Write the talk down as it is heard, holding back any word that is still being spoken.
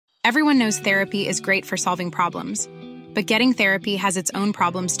Everyone knows therapy is great for solving problems, but getting therapy has its own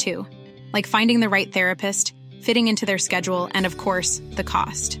problems too, like finding the right therapist, fitting into their schedule, and of course, the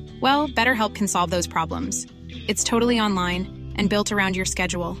cost. Well, BetterHelp can solve those problems. It's totally online and built around your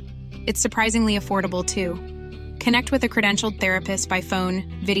schedule. It's surprisingly affordable too. Connect with a credentialed therapist by phone,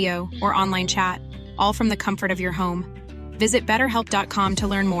 video, or online chat, all from the comfort of your home. Visit BetterHelp.com to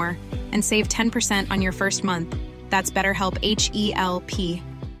learn more and save 10% on your first month. That's BetterHelp, H-E-L-P.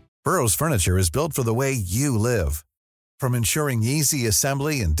 Burrow's furniture is built for the way you live. From ensuring easy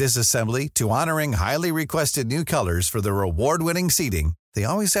assembly and disassembly to honoring highly requested new colors for their award-winning seating, they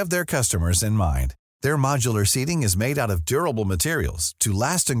always have their customers in mind. Their modular seating is made out of durable materials to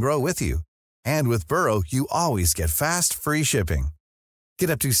last and grow with you. And with Burrow, you always get fast, free shipping.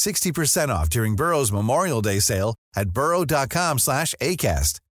 Get up to 60% off during Burrow's Memorial Day sale at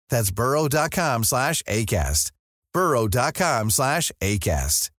burrow.com/ACAST. That's burrow.com/ACAST.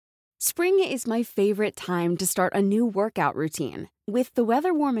 burrow.com/ACAST. Spring is my favorite time to start a new workout routine. With the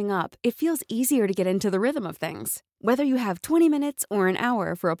weather warming up, it feels easier to get into the rhythm of things. Whether you have 20 minutes or an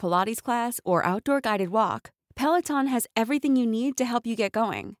hour for a Pilates class or outdoor guided walk, Peloton has everything you need to help you get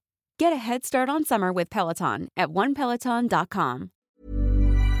going. Get a head start on summer with Peloton at onepeloton.com.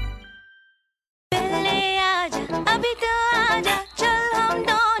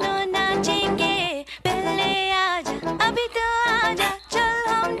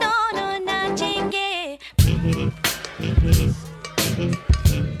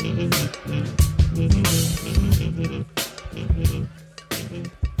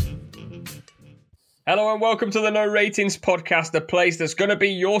 Hello and welcome to the No Ratings Podcast, the place that's going to be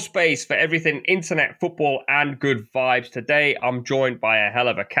your space for everything internet, football and good vibes. Today, I'm joined by a hell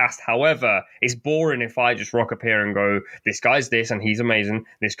of a cast. However, it's boring if I just rock up here and go, this guy's this and he's amazing,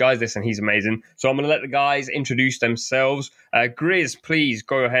 this guy's this and he's amazing. So I'm going to let the guys introduce themselves. Grizz, please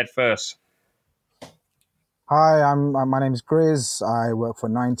go ahead first. Hi, my name is Grizz. I work for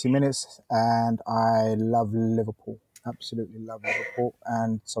 90 Minutes and I love Liverpool. Absolutely love Liverpool,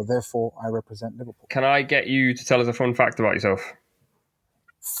 and so therefore I represent Liverpool. Can I get you to tell us a fun fact about yourself?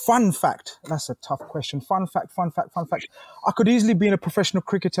 Fun fact? That's a tough question. Fun fact. I could easily be a professional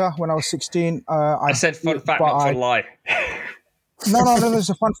cricketer when I was 16. I said fun fact, not fun lie. No, this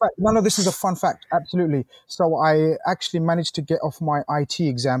is a fun fact. No, this is a fun fact, absolutely. So I actually managed to get off my IT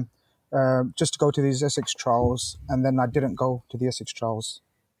exam just to go to these Essex trials, and then I didn't go to the Essex trials.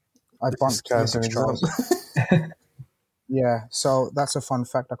 I bunked the Essex trials. Yeah, so that's a fun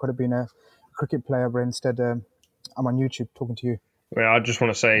fact. I could have been a cricket player, but instead I'm on YouTube talking to you. Well, I just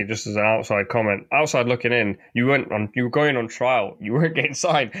want to say, just as an outside comment, outside looking in, you were going on trial. You weren't getting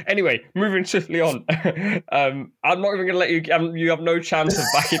signed. Anyway, moving swiftly on. I'm not even going to let you. You have no chance of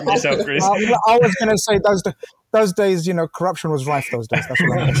backing yourself, Chris. I was going to say those days, corruption was rife. Those days. That's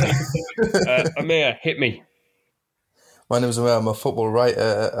what I'm going to say. Amir, hit me. My name is Amir. I'm a football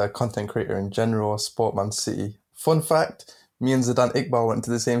writer, a content creator in general, a Sportman City. Fun fact, me and Zidane Iqbal went to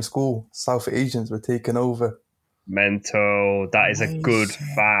the same school. South Asians were taken over. Mental. That is a good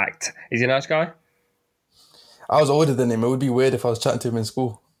fact. Is he a nice guy? I was older than him. It would be weird if I was chatting to him in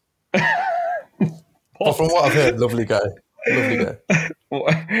school. But from what I've heard, lovely guy. Well,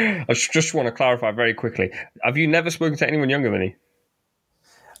 I just want to clarify very quickly. Have you never spoken to anyone younger than he?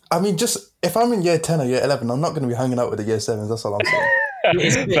 I mean, just if I'm in year 10 or year 11, I'm not going to be hanging out with the year 7s. That's all I'm saying.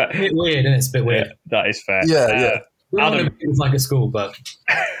 It's a bit weird, isn't it? It's a bit weird. Yeah, that is fair. Yeah. Adam, it's like a school, but...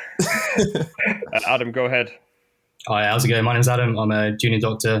 Adam, go ahead. Hi, how's it going? My name's Adam. I'm a junior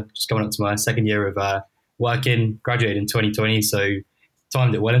doctor, just coming up to my second year of working. Graduated in 2020, so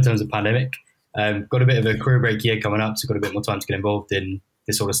timed it well in terms of pandemic. Got a bit of a career break year coming up, so got a bit more time to get involved in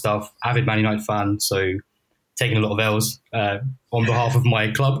this sort of stuff. Avid Man United fan, so taking a lot of L's on behalf of my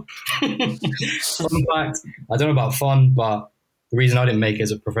club. Fun fact, I don't know about fun, but the reason I didn't make it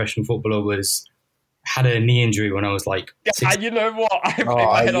as a professional footballer was had a knee injury when I was like 16. You know what? In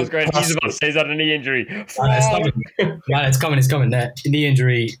my head I was going, he's about to say he's had a knee injury. It's coming. Knee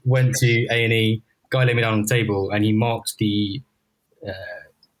injury, went to A&E, guy laid me down on the table and he marked the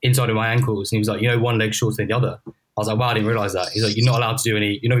inside of my ankles and he was like, one leg shorter than the other. I was like, wow, I didn't realise that. He's like, you're not allowed to do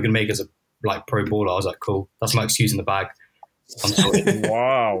any, you're never going to make it as a pro baller. I was like, cool, that's my excuse in the bag. I'm sorry.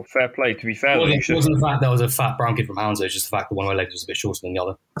 Wow, fair play. To be fair, it wasn't the fact that I was a fat brown kid from Hounslow, it's just the fact that one of my legs was a bit shorter than the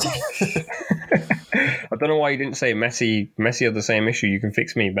other. I don't know why you didn't say Messi had the same issue. You can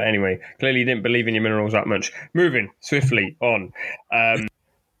fix me. But anyway, clearly you didn't believe in your minerals that much. Moving swiftly on.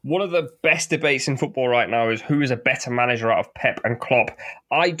 One of the best debates in football right now is who is a better manager out of Pep and Klopp.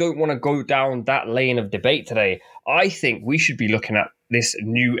 I don't want to go down that lane of debate today. I think we should be looking at this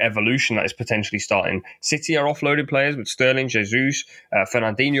new evolution that is potentially starting. City are offloading players with Sterling, Jesus,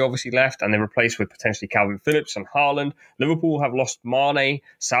 Fernandinho obviously left, and they're replaced with potentially Calvin Phillips and Haaland. Liverpool have lost Mane,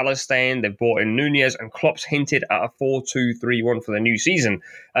 Salah's staying, they've brought in Nunez, and Klopp's hinted at a 4-2-3-1 for the new season.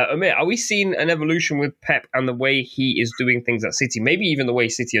 Amir, are we seeing an evolution with Pep and the way he is doing things at City, maybe even the way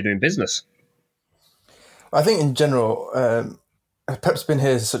City are doing business? I think in general, Pep's been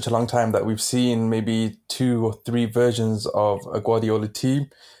here such a long time that we've seen maybe 2 or 3 versions of a Guardiola team.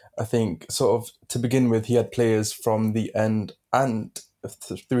 I think sort of to begin with, he had players from the end and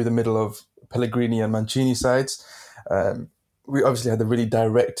through the middle of Pellegrini and Mancini sides. We obviously had the really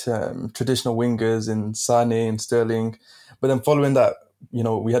direct traditional wingers in Sane and Sterling. But then following that,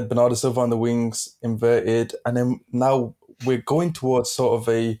 we had Bernardo Silva on the wings, inverted. And then now we're going towards sort of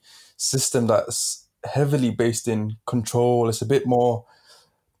a system that's heavily based in control. It's a bit more,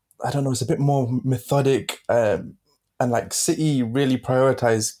 it's a bit more methodic. And like City really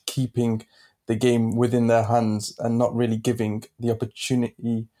prioritize keeping the game within their hands and not really giving the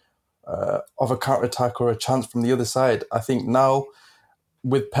opportunity of a counter-attack or a chance from the other side. I think now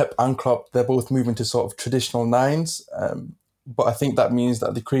with Pep and Klopp, they're both moving to sort of traditional nines. But I think that means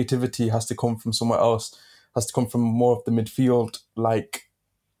that the creativity has to come from somewhere else, has to come from more of the midfield, like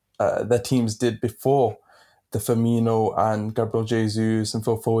their teams did before the Firmino and Gabriel Jesus and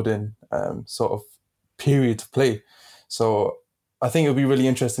Phil Foden sort of period of play. So I think it'll be really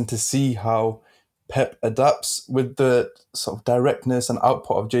interesting to see how Pep adapts with the sort of directness and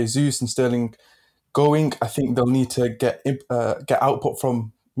output of Jesus and Sterling going. I think they'll need to get output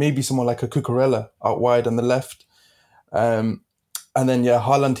from maybe someone like a Cucurella out wide on the left. And then,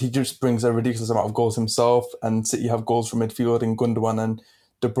 Haaland, he just brings a ridiculous amount of goals himself, and City have goals from midfield in Gundogan and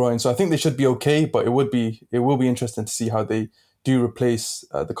De Bruyne. So I think they should be okay, but it will be interesting to see how they do replace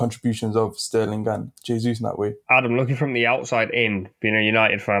the contributions of Sterling and Jesus in that way. Adam, looking from the outside in, being a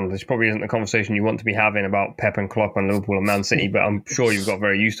United fan, this probably isn't the conversation you want to be having about Pep and Klopp and Liverpool and Man City, but I'm sure you've got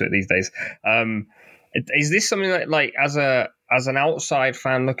very used to it these days. Is this something that, like, as an outside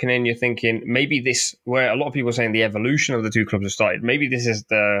fan looking in, you're thinking maybe this, where a lot of people are saying the evolution of the two clubs have started, maybe this is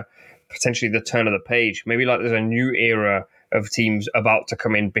potentially the turn of the page, maybe like there's a new era of teams about to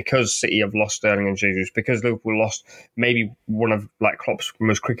come in because City have lost Sterling and Jesus, because Liverpool lost maybe one of like Klopp's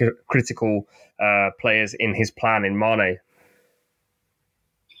most critical players in his plan in Mane?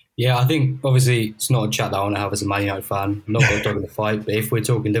 Yeah, I think obviously it's not a chat that I want to have as a Man United fan. I'm not got a dog in the fight, but if we're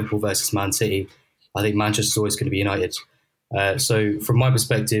talking Liverpool versus Man City, I think Manchester's always going to be United. So from my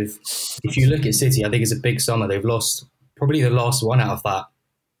perspective, if you look at City, I think it's a big summer. They've lost probably the last one out of that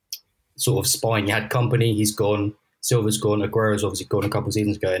sort of spine. You had Company, he's gone. Silva's gone. Aguero's obviously gone a couple of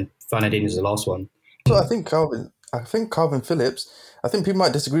seasons ago, and Fernandinho's the last one. So I think Calvin Phillips, I think people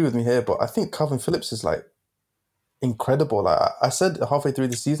might disagree with me here, but I think Calvin Phillips is like incredible. Like I said halfway through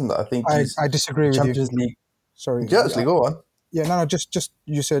the season that I think I disagree with Champions you. League. Sorry. Yeah, actually, go on. Yeah, no, just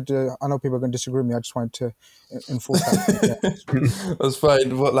you said, I know people are going to disagree with me. I just wanted to enforce that. Yeah. That's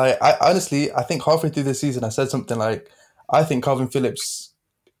fine. But like, I think halfway through the season, I said something like, I think Calvin Phillips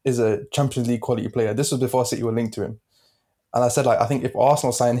is a Champions League quality player. This was before City were linked to him. And I said, like, I think if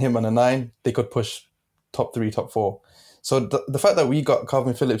Arsenal signed him on a 9, they could push top 3, top 4. So the fact that we got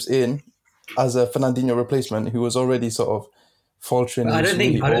Calvin Phillips in as a Fernandinho replacement, who was already sort of faltering. I don't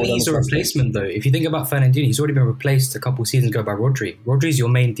think he's a replacement, though. If you think about Fernandinho, he's already been replaced a couple of seasons ago by Rodri. Rodri's your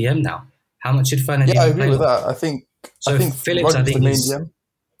main DM now. How much should Fernandinho play? Yeah, I agree with that. I think Phillips, Rodri's the main DM.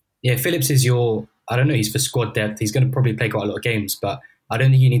 Yeah, Phillips is your, I don't know, he's for squad depth. He's going to probably play quite a lot of games, but I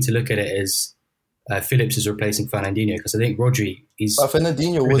don't think you need to look at it as Phillips is replacing Fernandinho, because I think Rodri is... But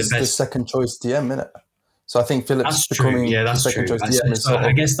Fernandinho was the second choice DM, innit? So I think Phillips becoming the second choice DM is...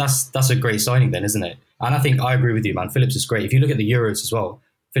 I guess that's a great signing then, isn't it? And I think I agree with you, man. Phillips is great. If you look at the Euros as well,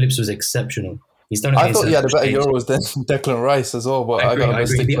 Phillips was exceptional. He's done. I thought he had a better Euros than Declan Rice as well, but I agree.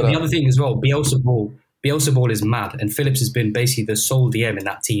 The other thing as well, Bielsa Ball is mad, and Phillips has been basically the sole DM in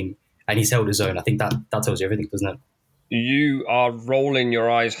that team, and he's held his own. I think that tells you everything, doesn't it? You are rolling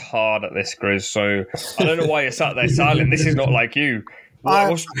your eyes hard at this, Grizz, so I don't know why you're sat there silent. This is not like you. I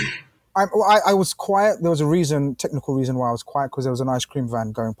was quiet. There was a technical reason why I was quiet, because there was an ice cream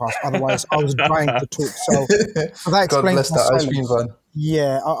van going past. Otherwise, I was dying to talk. So that explains God bless that ice cream van.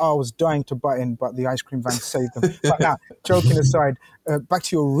 Yeah, I was dying to butt in, but the ice cream van saved them. But now, joking aside, back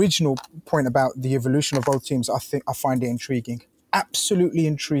to your original point about the evolution of both teams, I find it intriguing. Absolutely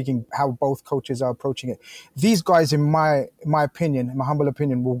intriguing how both coaches are approaching it. These guys, in my opinion, in my humble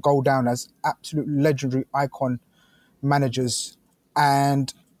opinion, will go down as absolute legendary icon managers,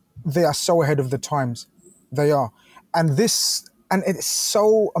 and they are so ahead of the times. They are. And this And it's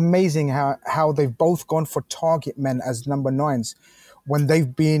so amazing how they've both gone for target men as number 9s when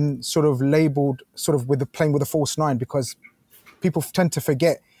they've been sort of labelled sort of playing with a false 9, because people tend to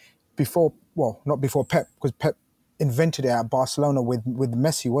forget not before Pep, because Pep invented it at Barcelona with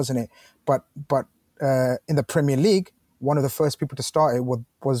Messi, wasn't it? But in the Premier League, one of the first people to start it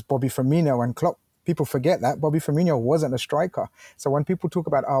was Bobby Firmino and Klopp. People forget that Bobby Firmino wasn't a striker. So when people talk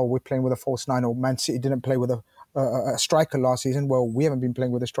about, we're playing with a false 9, or Man City didn't play with a striker last season, well, we haven't been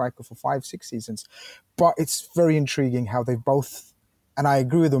playing with a striker for 5-6 seasons. But it's very intriguing how they've both, and I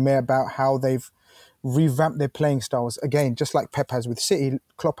agree with Umair about how they've revamped their playing styles. Again, just like Pep has with City,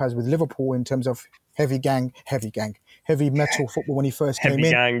 Klopp has with Liverpool in terms of heavy metal football when he first came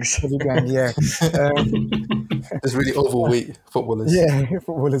in. Heavy gang, yeah. Just really overweight footballers. Yeah,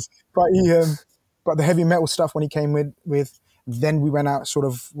 footballers. But the heavy metal stuff when he came with, then we went out sort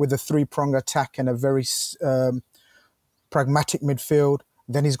of with a 3-prong attack and a very pragmatic midfield.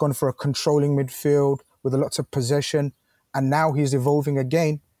 Then he's gone for a controlling midfield with lots of possession. And now he's evolving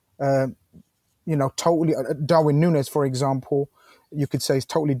again. Totally. Darwin Núñez, for example, you could say is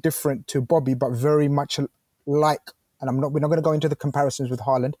totally different to Bobby, but very much like, and we're not going to go into the comparisons with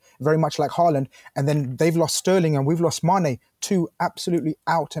Haaland, very much like Haaland. And then they've lost Sterling and we've lost Mane, 2 absolutely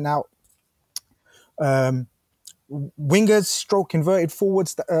out and out wingers, stroke inverted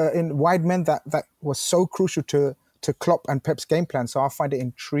forwards in wide men that was so crucial to Klopp and Pep's game plan. So I find it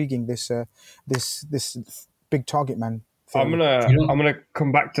intriguing, this big target man thing. I'm gonna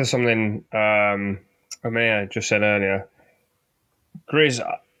come back to something Amir just said earlier. Grizz,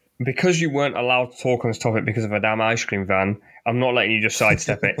 because you weren't allowed to talk on this topic because of a damn ice cream van, I'm not letting you just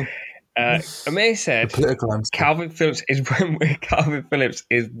sidestep it. Amir said Calvin Phillips is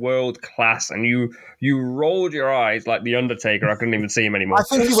world class, and you rolled your eyes like the Undertaker. I couldn't even see him anymore. I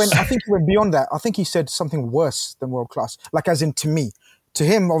think he went beyond that. I think he said something worse than world class, like as in to me. To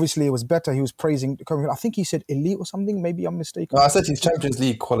him, obviously, it was better. He was praising. I think he said elite or something. Maybe I'm mistaken. No, I said he's Champions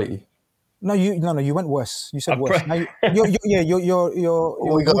League quality. No, you went worse. You said worse. Now you're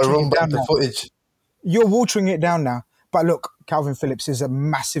we got to run back the footage. You're watering it down now. But look, Calvin Phillips is a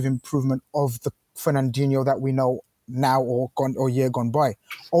massive improvement of the Fernandinho that we know now or year gone by.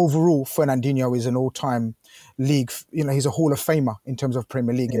 Overall, Fernandinho is an all-time league. He's a Hall of Famer in terms of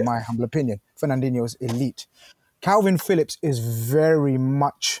Premier League, in my humble opinion. Fernandinho is elite. Calvin Phillips is very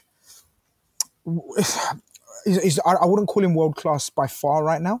much. I wouldn't call him world class by far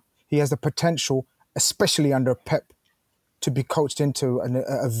right now. He has the potential, especially under Pep, to be coached into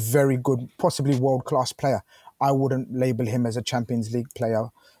a very good, possibly world-class player. I wouldn't label him as a Champions League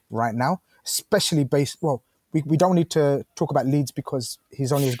player right now, especially we don't need to talk about Leeds because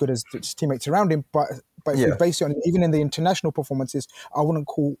he's only as good as his teammates around him, but if we base it on, even in the international performances, I wouldn't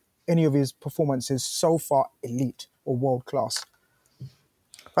call any of his performances so far elite or world-class.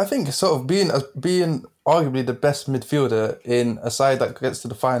 I think sort of being arguably the best midfielder in a side that gets to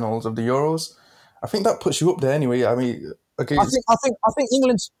the finals of the Euros, I think that puts you up there anyway. I mean, okay. I think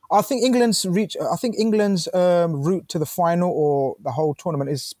England's route to the final or the whole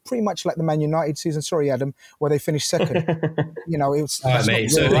tournament is pretty much like the Man United season. Sorry, Adam, where they finished second. It's all right,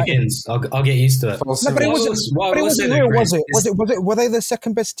 mate. So Higgins, I'll get used to it. No, but it wasn't real, was it? Were they the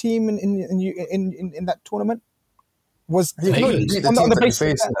second best team in that tournament? Was on the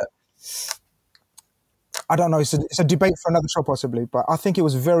basis of that? I don't know. It's a debate for another show, possibly. But I think it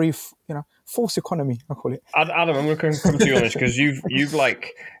was very, false economy. I call it. Adam, I'm going to come to you on this because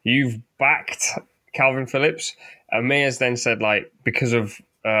you've backed Calvin Phillips. Amir's then said because of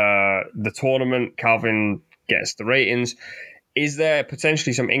the tournament, Calvin gets the ratings. Is there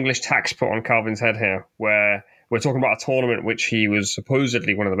potentially some English tax put on Calvin's head here, where we're talking about a tournament which he was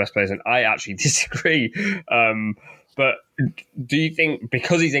supposedly one of the best players in? I actually disagree. But do you think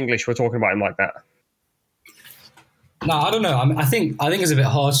because he's English, we're talking about him like that? No, I don't know. I think it's a bit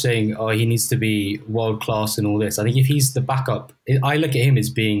harsh saying, he needs to be world class and all this. I think if he's the backup, I look at him as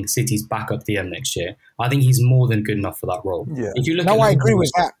being City's backup DM next year. I think he's more than good enough for that role. Yeah. If you look I agree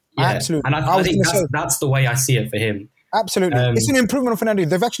with that. Yeah. Absolutely. And I think that's the way I see it for him. Absolutely. It's an improvement on Fernandinho.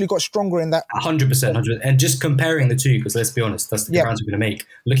 They've actually got stronger in that. 100%. And just comparing the two, because let's be honest, that's the comparison we're going to make.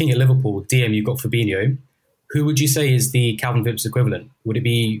 Looking at Liverpool, DM, you've got Fabinho. Who would you say is the Calvin Phillips equivalent? Would it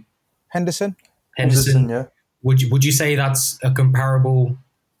be Henderson? Yeah. Would you say that's a comparable?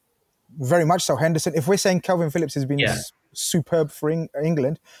 Very much so. Henderson. If we're saying Calvin Phillips has been superb for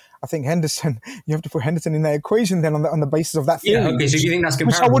England, I think Henderson. You have to put Henderson in that equation then on the basis of that theory. Yeah. Okay. So do you think that's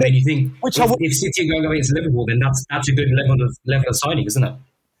comparable? Then you think if City are going against Liverpool, then that's a good level of signing, isn't it?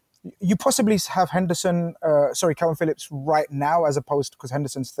 You possibly have Calvin Phillips right now, as opposed to because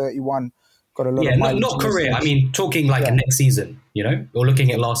Henderson's 31. got a lot Yeah, of mileage. not career. I mean, talking like next season, or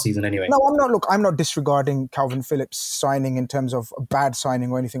looking at last season anyway. No, I'm not disregarding Calvin Phillips' signing in terms of a bad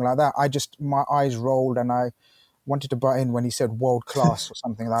signing or anything like that. My eyes rolled and I wanted to butt in when he said world class or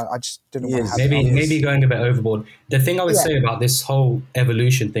something like that. I just didn't want to have maybe going a bit overboard. The thing I would say about this whole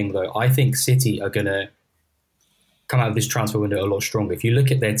evolution thing, though, I think City are going to come out of this transfer window a lot stronger. If you look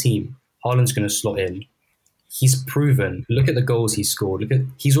at their team, Haaland's going to slot in. He's proven. Look at the goals he's scored.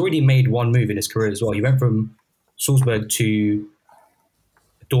 He's already made one move in his career as well. He went from Salzburg to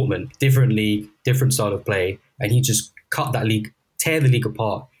Dortmund, different league, different style of play, and he just cut that league, tear the league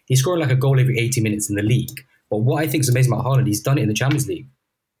apart. He's scoring like a goal every 80 minutes in the league. But what I think is amazing about Haaland, he's done it in the Champions League,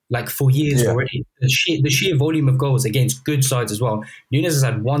 like for years already. The sheer volume of goals against good sides as well. Nunes has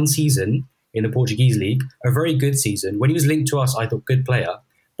had one season in the Portuguese league, a very good season. When he was linked to us, I thought good player.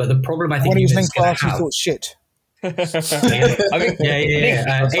 But the problem I think when he was linked to us, he thought shit. I think,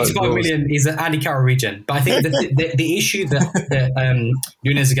 85 million is an Andy Carroll regen. But I think the issue that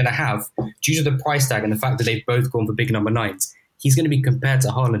Nunes is going to have, due to the price tag and the fact that they've both gone for big number 9s, he's going to be compared to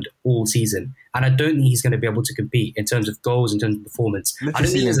Haaland all season. And I don't think he's going to be able to compete in terms of goals, in terms of performance. I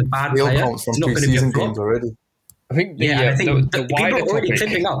don't think he's a bad player. He's not going to be a flop. Already. I think the people are already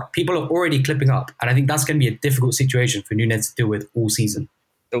clipping up. People are already clipping up. And I think that's going to be a difficult situation for Nunes to deal with all season.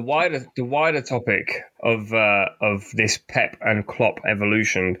 The wider topic of this Pep and Klopp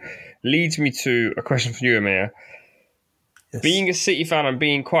evolution leads me to a question for you, Amir. Yes. Being a City fan and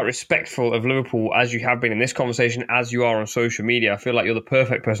being quite respectful of Liverpool, as you have been in this conversation, as you are on social media, I feel like you're the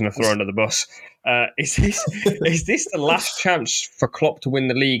perfect person to throw under the bus. Is this the last chance for Klopp to win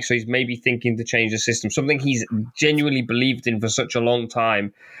the league? So he's maybe thinking to change the system, something he's genuinely believed in for such a long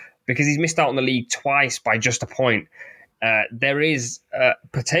time, because he's missed out on the league twice by just a point. There is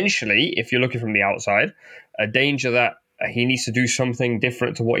potentially, if you're looking from the outside, a danger that he needs to do something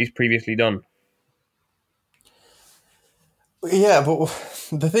different to what he's previously done. Yeah, but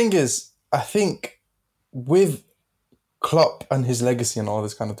the thing is, I think with Klopp and his legacy and all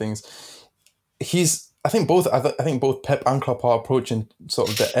this kind of things, I think both Pep and Klopp are approaching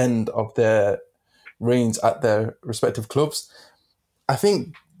sort of the end of their reigns at their respective clubs. I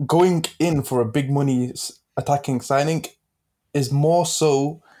think going in for a big money attacking signing is more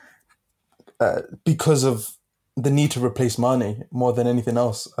so because of the need to replace Mane more than anything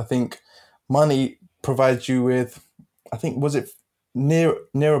else. I think Mane provides you with, I think, was it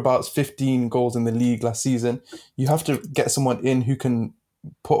near about 15 goals in the league last season. You have to get someone in who can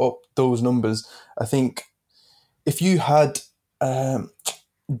put up those numbers. I think if you had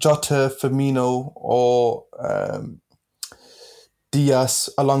Jota, Firmino, or Diaz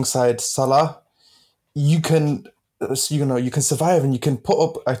alongside Salah, you can survive and you can put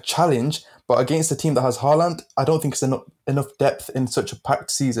up a challenge. But against a team that has Haaland, I don't think it's enough depth in such a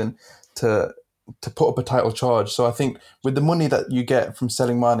packed season to put up a title charge. So I think with the money that you get from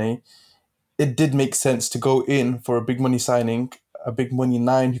selling Mane, it did make sense to go in for a big money signing, a big money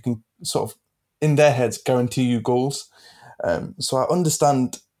 9 who can sort of, in their heads, guarantee you goals. So I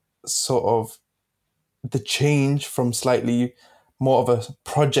understand sort of the change from slightly more of a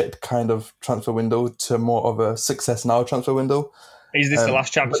project kind of transfer window to more of a success now transfer window. Is this the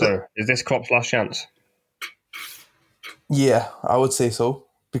last chance, though? Is this Klopp's last chance? Yeah, I would say so.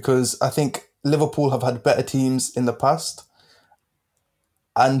 Because I think Liverpool have had better teams in the past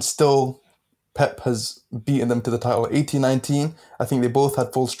and still Pep has beaten them to the title. 18-19, I think they both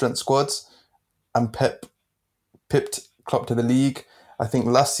had full strength squads and Pep pipped Klopp to the league. I think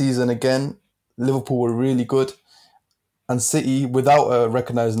last season again, Liverpool were really good and City, without a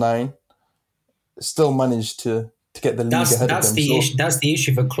recognised 9, still managed to get the league ahead of them. That's the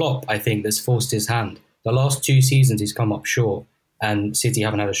issue for Klopp, I think, that's forced his hand. The last 2 seasons he's come up short. And City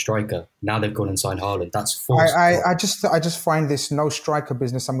haven't had a striker. Now they've gone and signed Haaland. That's forced. I just find this no striker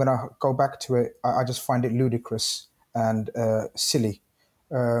business. I'm going to go back to it. I just find it ludicrous and silly.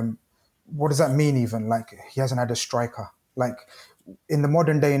 What does that mean even? Like, he hasn't had a striker. Like, in the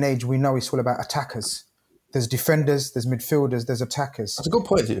modern day and age, we know it's all about attackers. There's defenders, there's midfielders, there's attackers. That's a good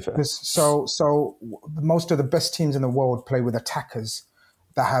point, to be fair. So most of the best teams in the world play with attackers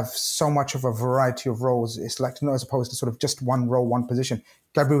that have so much of a variety of roles. It's like, as opposed to sort of just one role, one position.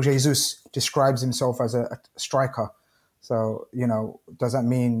 Gabriel Jesus describes himself as a striker. So, does that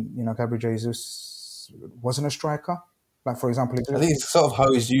mean, Gabriel Jesus wasn't a striker? Like, for example, I think it's sort of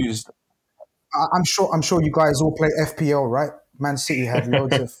how he's used. I'm sure you guys all play FPL, right? Man City had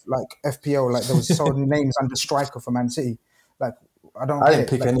loads of FPL, there was so many names under striker for Man City. Like, I didn't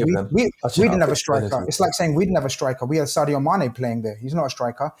pick any of them. We didn't have a striker. It's like saying we didn't have a striker. We had Sadio Mane playing there. He's not a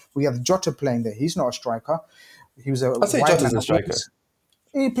striker. We had Jota playing there. He's not a striker. He was a. I'd say Jota's a striker.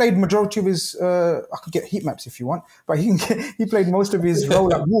 He played majority of his. I could get heat maps if you want, but he played most of his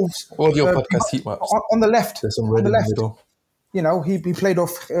role at Wolves. Audio podcast heat maps. On the left. There's some red in the middle. You know, he played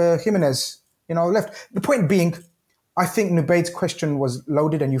off Jimenez. You know, left. The point being, I think Nubaid's question was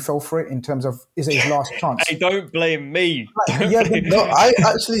loaded, and you fell for it in terms of is it his last chance? Hey, don't blame me. No, I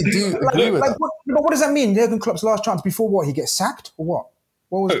actually do agree with that. What does that mean? Jurgen Klopp's last chance before what? He gets sacked or what?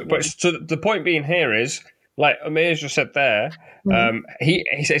 But so the point being here is, like Amir's just said there, he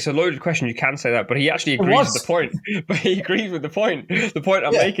said it's a loaded question. You can say that, but he actually agrees with the point. But he agrees with the point. The point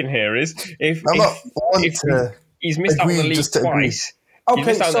I'm making here is if he's missed out on the league twice. He's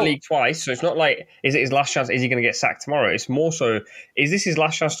missed out on the league twice, so it's not like is it his last chance? Is he going to get sacked tomorrow? It's more so is this his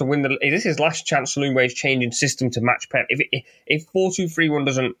last chance to win is this his last chance to Loon Wave's changing system to match Pep? If 4-2-3-1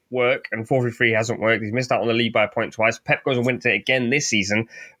 doesn't work and 4-3-3 hasn't worked, he's missed out on the league by a point twice. Pep goes and wins it again this season.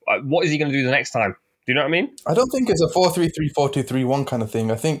 What is he going to do the next time? Do you know what I mean? I don't think it's a 4-3-3, 4-2-3-1 kind of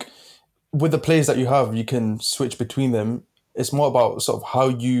thing. I think with the players that you have, you can switch between them. It's more about sort of how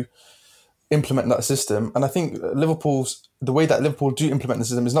you implement that system. And I think the way that Liverpool do implement the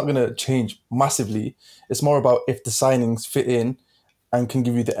system is not going to change massively. It's more about if the signings fit in and can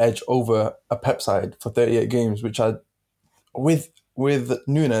give you the edge over a Pep side for 38 games, which with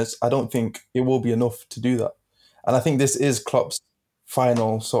Nunes, I don't think it will be enough to do that. And I think this is Klopp's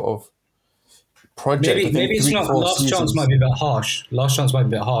final sort of project. Maybe it's not. Last chance might be a bit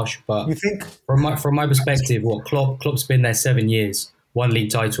harsh. But you think from my perspective, Klopp's been there 7 years, 1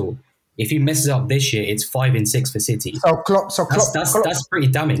 league title. If he messes up this year, it's 5-6 for City. So Klopp, that's pretty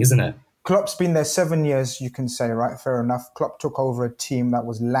damning, isn't it? Klopp's been there 7 years, you can say, right? Fair enough. Klopp took over a team that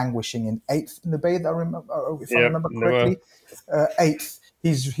was languishing in 8th in the Bay, if I remember correctly. 8th.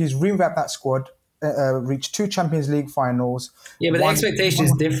 He's revamped that squad, reached 2 Champions League finals. Yeah, but the expectation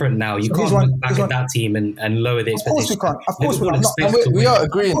is different now. You can't look back at that team and lower the expectation. Of course we can't. We are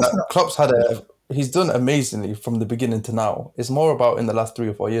agreeing that Klopp's he's done amazingly from the beginning to now. It's more about in the last 3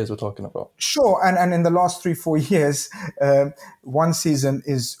 or 4 years we're talking about. Sure, and in the last 3-4 years, one season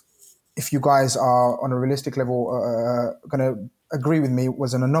is, if you guys are on a realistic level going to agree with me,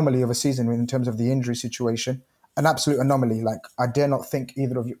 was an anomaly of a season in terms of the injury situation. An absolute anomaly. Like, I dare not think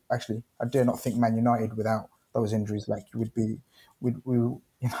either of you, actually, I dare not think Man United without those injuries, like, you would be,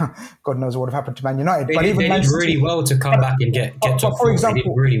 God knows what would have happened to Man United. They did really well to come back and get top 4. They did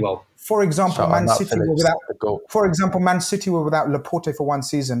really well. For example, Man City were without Laporte for one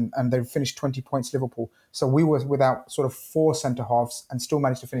season, and they finished 20 points Liverpool. So we were without sort of 4 centre halves and still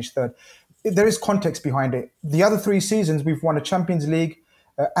managed to finish third. There is context behind it. The other 3 seasons, we've won a Champions League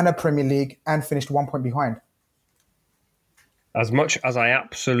and a Premier League and finished 1 point behind. As much as I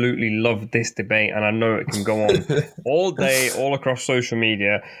absolutely love this debate, and I know it can go on all day, all across social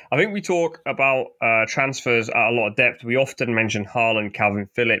media, I think we talk about transfers at a lot of depth. We often mention Haaland, Calvin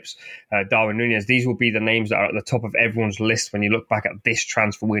Phillips, Darwin Núñez. These will be the names that are at the top of everyone's list when you look back at this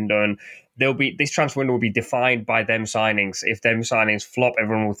transfer window. And this transfer window will be defined by them signings. If them signings flop,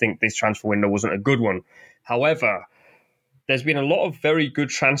 everyone will think this transfer window wasn't a good one. However, there's been a lot of very good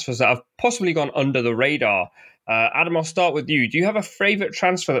transfers that have possibly gone under the radar. Adam, I'll start with you. Do you have a favourite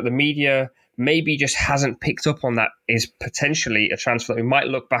transfer that the media maybe just hasn't picked up on that is potentially a transfer that we might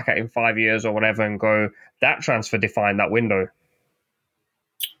look back at in 5 years or whatever and go, that transfer defined that window?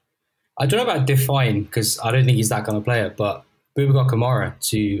 I don't know about define, because I don't think he's that kind of player, but Boubacar Kamara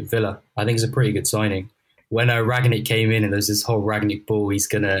to Villa, I think is a pretty good signing. When Ragnick came in and there's this whole Ragnick ball, he's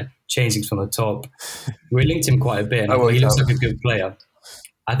going to change things from the top. We linked him quite a bit, and he looks like a good player.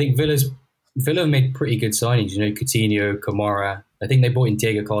 I think Villa have made pretty good signings. Coutinho, Kamara. I think they brought in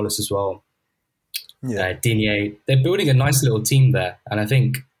Diego Carlos as well. Yeah, Digne. They're building a nice little team there, and I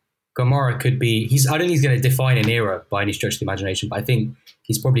think Kamara could be. I don't think he's going to define an era by any stretch of the imagination, but I think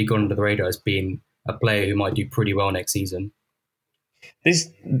he's probably gone under the radar as being a player who might do pretty well next season.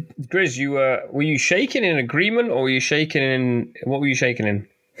 Grizz, were you shaking in agreement, or were you shaking in? What were you shaking in?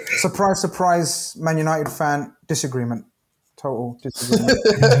 Surprise, surprise, Man United fan, disagreement. Total disagreement.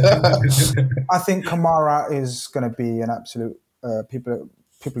 I think Kamara is going to be an absolute. People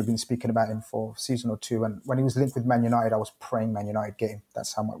have been speaking about him for a season or 2, and when he was linked with Man United, I was praying Man United get him.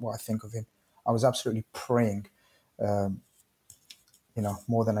 That's what I think of him. I was absolutely praying, more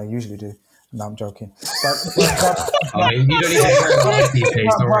than I usually do. No, I'm joking.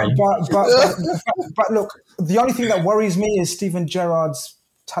 But look, the only thing that worries me is Steven Gerrard's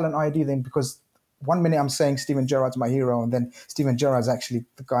talent ID then, because one minute I'm saying Steven Gerrard's my hero, and then Steven Gerrard's actually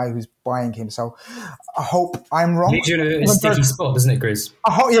the guy who's buying him. So I hope I'm wrong. Leaves you in a sticky spot, doesn't it, Grizz?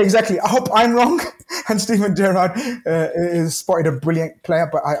 Yeah, exactly. I hope I'm wrong, and Steven Gerrard is spotted a brilliant player,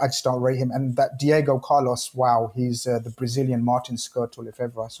 but I just don't rate him. And that Diego Carlos, wow, he's the Brazilian Martin Skrtel, if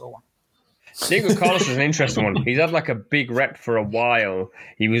ever I saw one. Diego Carlos is an interesting one. He's had like a big rep for a while.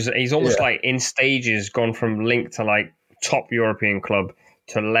 He's almost like in stages gone from link to like top European club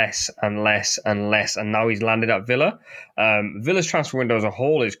to less and less and less, and now he's landed at Villa. Villa's transfer window as a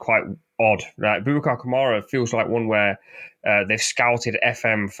whole is quite odd. Like, Boubacar Kamara feels like one where they've scouted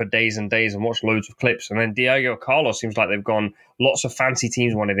FM for days and days and watched loads of clips, and then Diego Carlos seems like they've gone, lots of fancy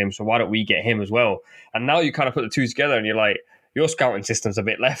teams wanted him, so why don't we get him as well? And now you kind of put the two together and you're like, your scouting system's a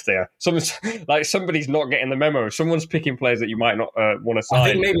bit left there. Somebody's not getting the memo. Someone's picking players that you might not want to sign.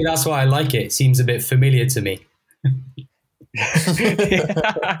 I think maybe that's why I like it. It seems a bit familiar to me.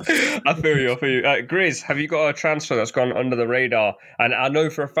 I feel you. Grizz, have you got a transfer that's gone under the radar? And I know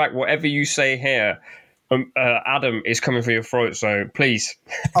for a fact, whatever you say here, Adam is coming for your throat, so please.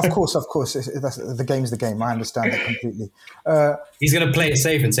 Of course. The game's the game. I understand that completely. He's going to play it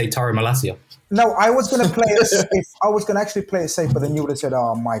safe and say Taro Malacia. No, I was going to play it safe. I was going to actually play it safe, but then you would have said,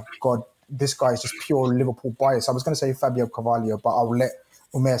 oh my God, this guy is just pure Liverpool bias. I was going to say Fabio Carvalho, but I'll let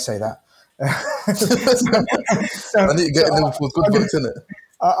Umair say that. I need to get Liverpool's good books in it.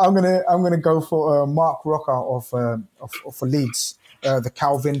 I'm gonna go for Mark Rocker for Leeds, the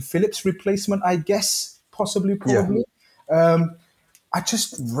Calvin Phillips replacement, I guess, possibly, probably. Yeah. I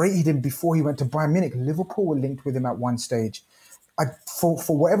just rated him before he went to Bayern Munich. Liverpool were linked with him at one stage. For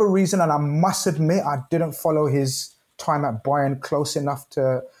whatever reason, and I must admit, I didn't follow his time at Bayern close enough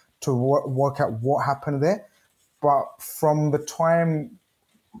to work out what happened there. But from the time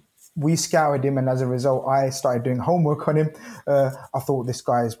we scoured him, and as a result, I started doing homework on him. I thought this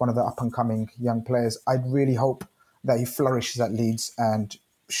guy is one of the up-and-coming young players. I really hope that he flourishes at Leeds and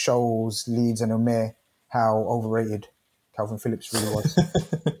shows Leeds and Umair how overrated Calvin Phillips really was.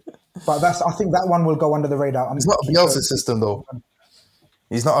 But I think that one will go under the radar. It's not a Bielsa system, though.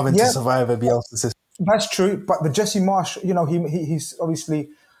 He's not having to survive a Bielsa system. That's true. But the Jesse Marsh, he's obviously...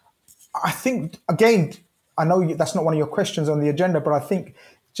 I think, again, I know that's not one of your questions on the agenda, but I think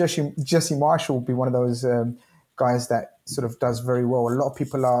Jesse Marshall will be one of those guys that sort of does very well. A lot of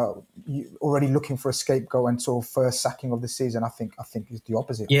people are already looking for a scapegoat and sort of first sacking of the season. I think it's the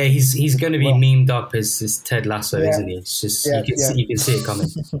opposite. Yeah, he's going to be memed up as Ted Lasso, isn't he? It's just you can see it coming.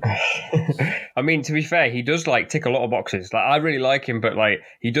 I mean, to be fair, he does like tick a lot of boxes. Like, I really like him, but like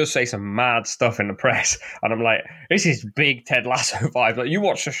he does say some mad stuff in the press, and I'm like, this is big Ted Lasso vibe. Like, you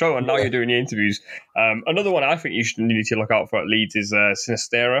watch the show and now you're doing your interviews. Another one I think you need to look out for at Leeds is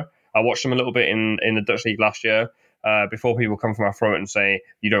Sinistera. I watched him a little bit in the Dutch League last year. Before people come from our throat and say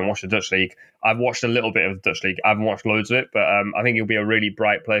you don't watch the Dutch League, I've watched a little bit of the Dutch League. I haven't watched loads of it, but I think he'll be a really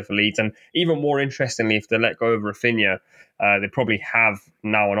bright player for Leeds. And even more interestingly, if they let go of Rafinha, they probably have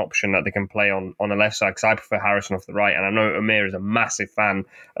now an option that they can play on the left side, because I prefer Harrison off the right. And I know Umair is a massive fan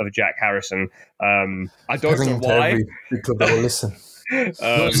of Jack Harrison. I don't know why. Listen.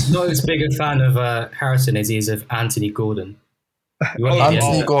 Not as big a fan of Harrison as he is of Anthony Gordon.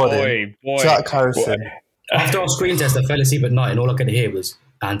 Anthony Gordon, boy. Jack Harrison. Boy. After our screen test, I fell asleep at night and all I could hear was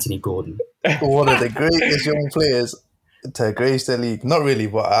Anthony Gordon. One of the greatest young players to grace the league. Not really,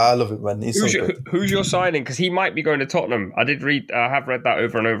 but I love it, man. Who's your signing? Because he might be going to Tottenham. I have read that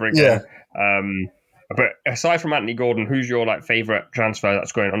over and over again. Yeah. But aside from Anthony Gordon, who's your favourite transfer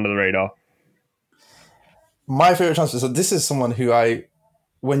that's going under the radar? My favourite transfer, so this is someone who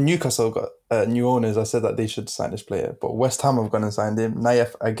when Newcastle got new owners, I said that they should sign this player. But West Ham have gone and signed him,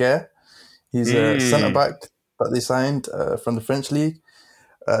 Naif Aguirre. He's a centre-back that they signed from the French league.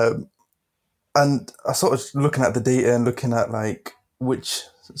 And I sort of looking at the data and looking at which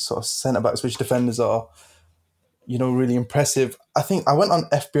sort of centre-backs, which defenders are, really impressive. I think I went on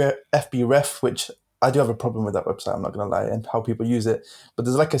FB Ref, which I do have a problem with that website, I'm not going to lie, and how people use it. But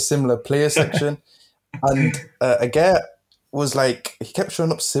there's a similar player section. And Aguirre was he kept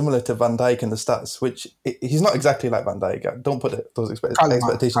showing up similar to Van Dijk in the stats, which he's not exactly like Van Dijk. Don't put those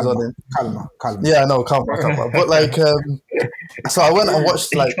expectations on him. Calma. Yeah, no, calma. But so I went and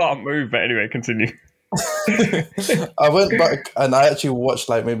watched he can't move, but anyway, continue. I went back and I actually watched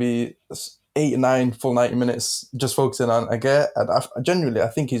maybe 8 or 9 full 90 minutes just focusing on Aguirre, and I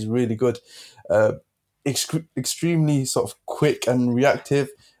think he's really good. Extremely sort of quick and reactive.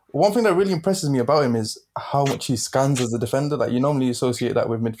 One thing that really impresses me about him is how much he scans as a defender. You normally associate that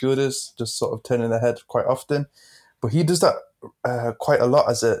with midfielders, just sort of turning their head quite often. But he does that quite a lot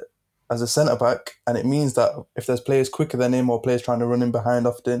as a centre-back. And it means that if there's players quicker than him or players trying to run in behind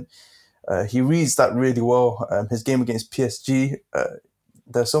often, He reads that really well. His game against PSG,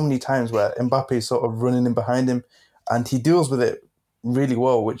 there's so many times where Mbappe is sort of running in behind him, and he deals with it really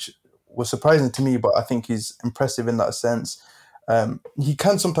well, which was surprising to me, but I think he's impressive in that sense. He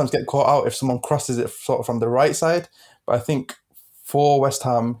can sometimes get caught out if someone crosses it sort of from the right side, but I think for West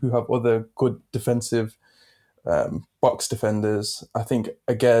Ham, who have other good defensive box defenders, I think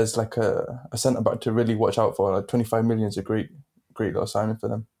Aguerd is like a centre-back to really watch out for. Like 25 million is a great little signing for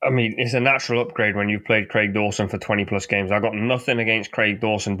them. I mean, it's a natural upgrade when you've played Craig Dawson for 20 plus games. I've got nothing against Craig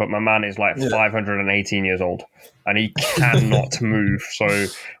Dawson, but my man is like 518 years old and he cannot move. So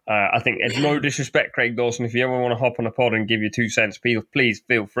I think it's no disrespect, Craig Dawson. If you ever want to hop on a pod and give you 2 cents, please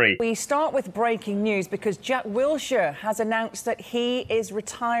feel free. We start with breaking news because Jack Wilshere has announced that he is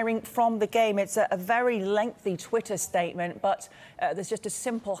retiring from the game. It's a very lengthy Twitter statement, but there's just a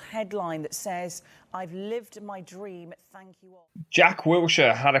simple headline that says, "I've lived my dream. Thank you all." Jack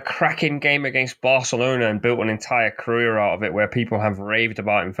Wilshere had a cracking game against Barcelona and built an entire career out of it where people have raved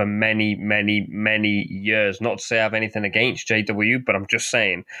about him for many, many, many years. Not to say I have anything against JW, but I'm just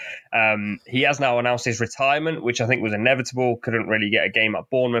saying. He has now announced his retirement, which I think was inevitable. Couldn't really get a game at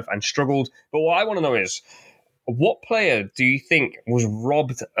Bournemouth and struggled. But what I want to know is, what player do you think was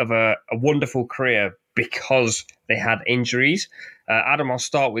robbed of a wonderful career because they had injuries? Adam, I'll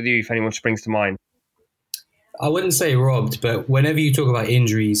start with you if anyone springs to mind. I wouldn't say robbed, but whenever you talk about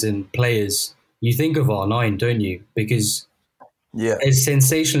injuries and players, you think of R9, don't you? Because as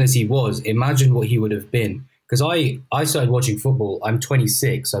sensational as he was, imagine what he would have been. Because I started watching football, I'm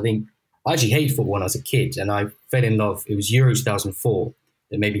 26. I think I actually hated football when I was a kid, and I fell in love. It was Euro 2004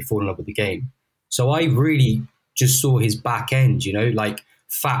 that made me fall in love with the game. So I really just saw his back end, like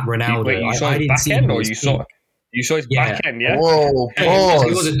fat Ronaldo. Wait, you saw his back end, or you saw his back end, yeah? Whoa, pause.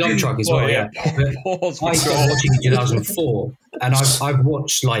 He was a dump truck as well, yeah. Pause, I started watching in 2004, and I've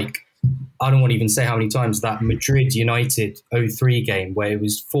watched, I don't want to even say how many times, that Madrid United 03 game where it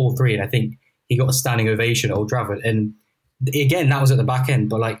was 4-3, and I think he got a standing ovation at Old Trafford. And again, that was at the back end,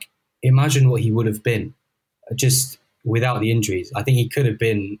 but imagine what he would have been just without the injuries. I think he could have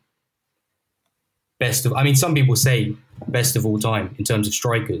been some people say best of all time in terms of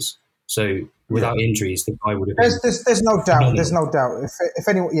strikers. So without injuries, the guy would have been. There's no doubt. Phenomenal. There's no doubt. If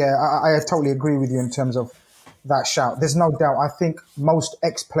anyone, I totally agree with you in terms of that shout. There's no doubt. I think most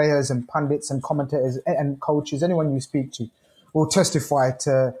ex-players and pundits and commentators and coaches, anyone you speak to, will testify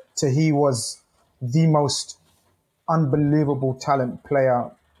to he was the most unbelievable talent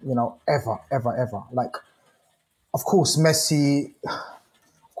player, ever. Of course, Messi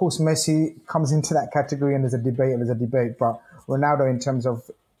comes into that category, and there's a debate. But Ronaldo, in terms of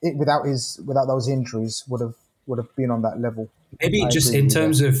it, without those injuries, would have been on that level. Maybe just in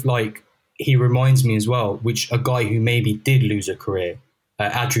terms of he reminds me as well, which a guy who maybe did lose a career,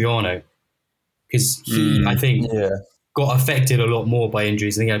 Adriano, because he I think got affected a lot more by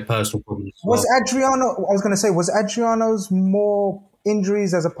injuries. I think he had personal problems. Was Adriano's more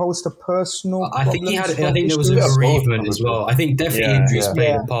injuries as opposed to personal problems? I think there was a bereavement as well. I think definitely injuries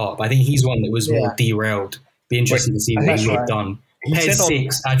played a part, but I think he's one that was more derailed. Be interesting to see what he would have done. Head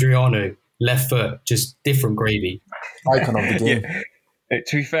 6, Adriano, left foot, just different gravy. Icon of the game.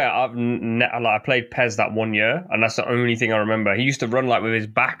 To be fair, I played Pez that 1 year, and that's the only thing I remember. He used to run with his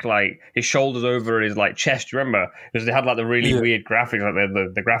back, his shoulders over his chest. You remember? Because they had the really weird graphics.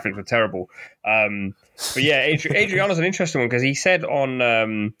 The graphics were terrible. But yeah, Adriano's an interesting one because he said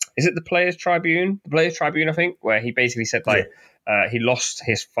on is it the Players Tribune? The Players Tribune, I think, where he basically said he lost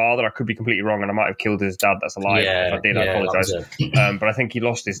his father. I could be completely wrong, and I might have killed his dad. That's a lie. If I did, I apologize. But I think he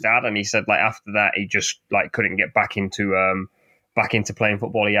lost his dad, and he said after that he just couldn't get back into playing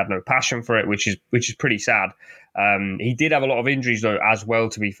football. He had no passion for it, which is pretty sad. He did have a lot of injuries though as well,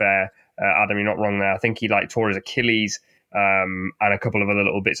 to be fair. Adam, you're not wrong there. I think he tore his Achilles and a couple of other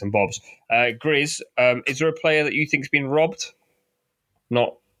little bits and bobs. Grizz, is there a player that you think's been robbed?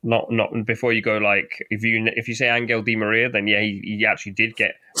 Not before you go if you say Angel Di Maria, then he actually did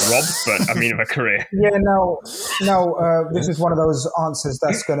get robbed, but I mean of a career. This is one of those answers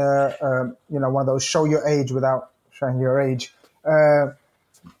that's gonna one of those show your age without showing your age.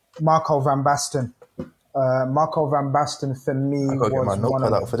 Marco van Basten. Marco van Basten for me was one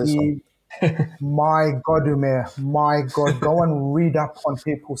of the... My God, Umair. My God. Go and read up on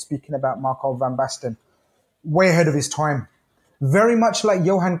people speaking about Marco van Basten. Way ahead of his time. Very much like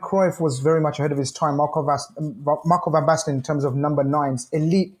Johan Cruyff was very much ahead of his time. Marco van Basten, in terms of number 9s,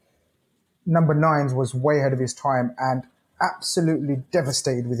 elite number 9s, was way ahead of his time and absolutely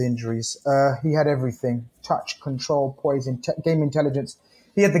devastated with injuries. He had everything: touch, control, poise, game intelligence.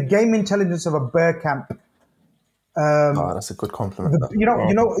 He had the game intelligence of a Bergkamp That's a good compliment.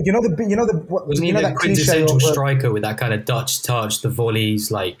 Wasn't he the quintessential striker with that kind of Dutch touch, the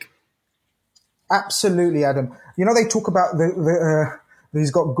volleys, like? Absolutely, Adam. They talk about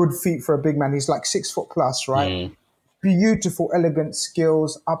he's got good feet for a big man. He's like 6 foot plus, right? Beautiful, elegant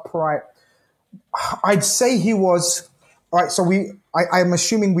skills, upright. I'd say he was right. So I'm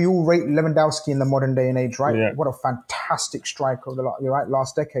assuming we all rate Lewandowski in the modern day and age, right? Yeah. What a fantastic striker of the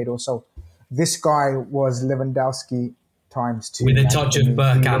last decade or so. This guy was Lewandowski times 2. With a touch of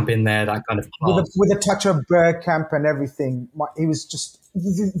Bergkamp in there, that kind of class. With a touch of Bergkamp and everything. He was just,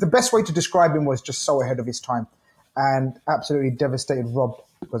 the best way to describe him was just so ahead of his time and absolutely devastated, robbed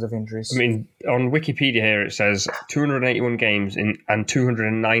because of injuries. I mean, on Wikipedia here it says 281 games and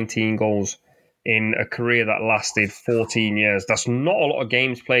 219 goals in a career that lasted 14 years. That's not a lot of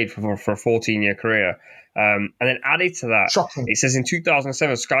games played for a 14-year career. And then added to that, Shocking. It says in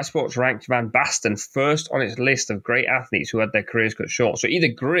 2007, Sky Sports ranked Van Basten first on its list of great athletes who had their careers cut short. So either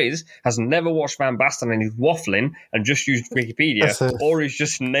Grizz has never watched Van Basten and he's waffling and just used Wikipedia, or he's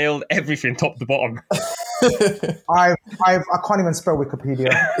just nailed everything top to bottom. I can't even spell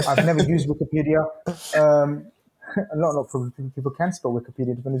Wikipedia. I've never used Wikipedia. A lot of people can spell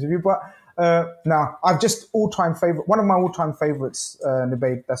Wikipedia, to be honest with you, but no, I've just all-time favorite. One of my all-time favorites,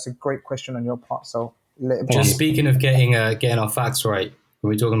 Nabeed. That's a great question on your part. So just speaking of getting our facts right,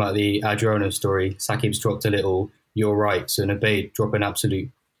 when we're talking about the Adriano story, Sakib's dropped a little. You're right. So Nabeed dropping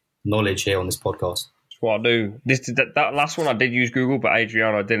absolute knowledge here on this podcast. That's what I do. That last one I did use Google, but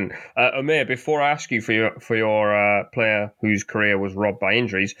Adriano didn't. Amir, before I ask you for your player whose career was robbed by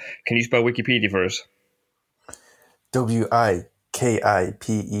injuries, can you spell Wikipedia for us? Wikipedia.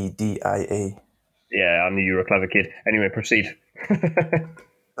 Yeah, I knew you were a clever kid. Anyway, proceed.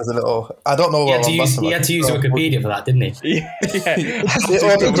 There's a little. I don't know. He had to use Wikipedia for that, didn't he? Yeah. It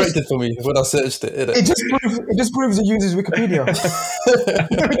auto-corrected for me when I searched it. It just proves he uses Wikipedia.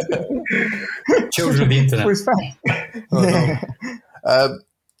 Children of the internet. For his fact.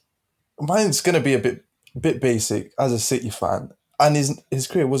 Mine's going to be a bit basic as a City fan, and his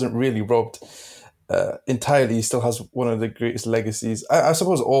career wasn't really robbed entirely. He still has one of the greatest legacies. I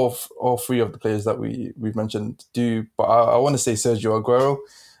suppose all three of the players that we've mentioned do, but I want to say Sergio Aguero,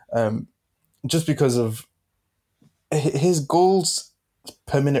 just because of his goals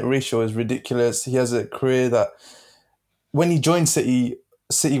per minute ratio is ridiculous. He has a career that when he joined City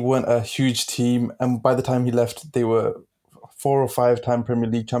weren't a huge team, and by the time he left, they were 4 or 5 time Premier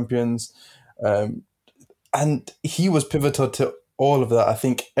League champions, and he was pivotal to all of that. I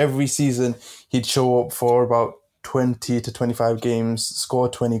think every season he'd show up for about 20 to 25 games, score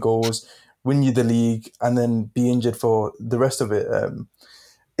 20 goals, win you the league, and then be injured for the rest of it.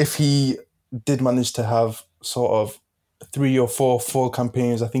 If he did manage to have sort of 3 or 4 full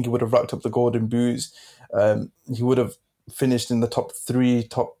campaigns, I think he would have racked up the golden boots. He would have finished in the top 3,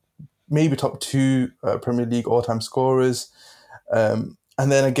 maybe top 2 Premier League all-time scorers.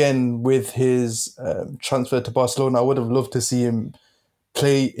 And then again, with his transfer to Barcelona, I would have loved to see him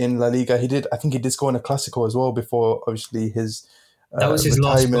play in La Liga. I think he did score in a Clasico as well before, obviously, his that was his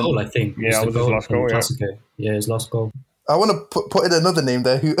retirement. last goal, I think. Yeah, that was his last goal, yeah, his last goal. I want to put in another name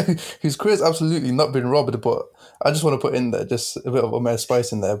there whose career's absolutely not been robbed, but I just want to put in there just a bit of Omer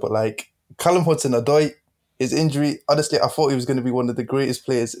Spice in there. But like Callum Hudson-Odoi, his injury, honestly, I thought he was going to be one of the greatest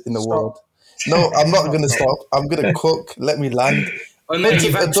players in the world. No, I'm not going to stop. I'm going to cook. Let me land. Omer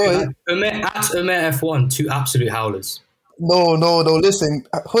F1, 2 absolute howlers. No. Listen,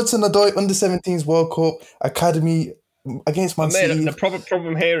 Hudson-Odoi, under-17s World Cup, Academy against Man City. The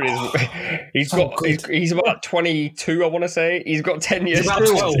problem here is he's about 22, I want to say. He's got 10 years. He's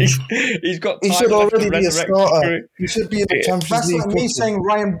got time. He should already be a starter. He should be in the Champions League. That's like me saying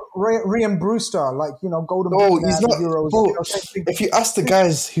Ryan Brewster, like, golden. No, he's not. If you ask the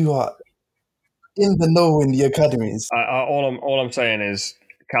guys who are in the know in the academies, all I'm saying is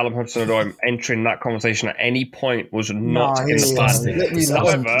Callum Hudson-Odoi entering that conversation at any point was not in the plan. Let me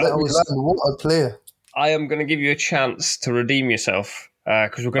land. What a player! I am going to give you a chance to redeem yourself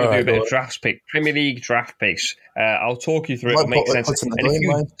because we're going to do a bit of draft pick, Premier League draft picks. I'll talk you through it. It'll make sense. And if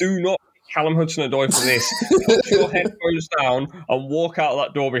you do not Callum Hudson-Odoi for this, put your headphones down and walk out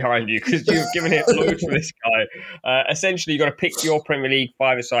that door behind you because you've given it loads for this guy. Essentially, you've got to pick your Premier League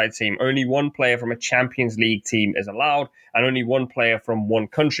 5-a-side team. Only one player from a Champions League team is allowed, and only one player from one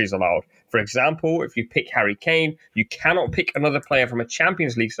country is allowed. For example, if you pick Harry Kane, you cannot pick another player from a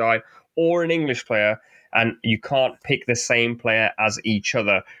Champions League side or an English player. and you can't pick the same player as each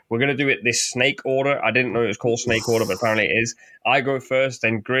other. We're going to do it this snake order. I didn't know it was called snake order, but apparently it is. I go first,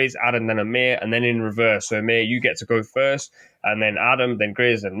 then Grizz, Adam, then Amir, and then in reverse. So Amir, you get to go first, and then Adam, then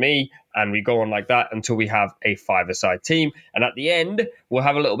Grizz, and me, and we go on like that until we have a five-a-side team. And at the end, we'll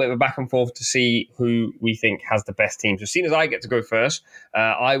have a little bit of a back and forth to see who we think has the best team. So as soon as I get to go first,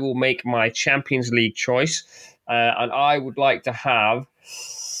 I will make my Champions League choice, and I would like to have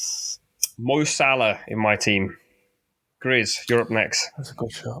Mo Salah in my team. Grizz, you're up next. That's a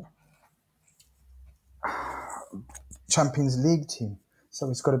good shot. Champions League team. So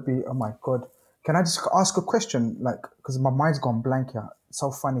it's got to be, oh my God. Can I just ask a question? Like, because my mind's gone blank here. It's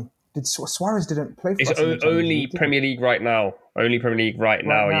so funny. Did Suarez didn't play for us? It's only Premier League right now. Only Premier League right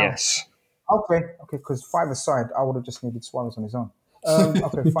now, yes. Okay, because five-a-side, I would have just needed Suarez on his own.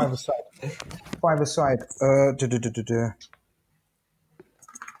 Okay, five-a-side. Five-a-side.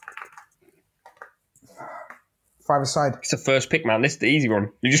 Five-a-side. It's the first pick, man. This is the easy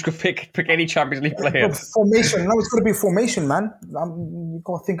one. You just go pick any Champions League player. Formation. No, it's got to be formation, man. You've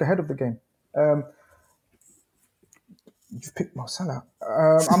got to think ahead of the game. You've picked Mo Salah.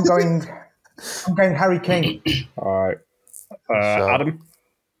 I'm going Harry Kane. All right. Adam?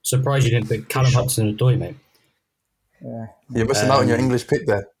 Surprised you didn't pick Callum Hudson and Odoi, mate. Yeah. You're missing out on your English pick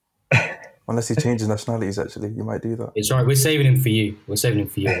there. Unless he changes nationalities, actually. You might do that. It's all right. We're saving him for you.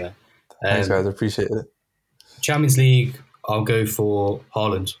 There. Thanks, guys. I appreciate it. Champions League, I'll go for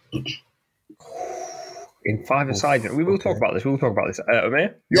Haaland. In five-a-side. We will talk about this.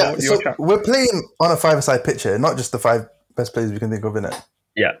 Amir? We're playing on a five-a-side pitch here, not just the five best players we can think of in it.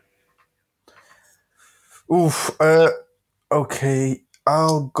 Yeah. Oof. Okay.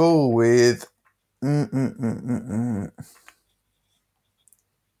 I'll go with... I'm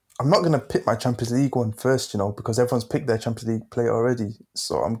not going to pick my Champions League one first, because everyone's picked their Champions League player already.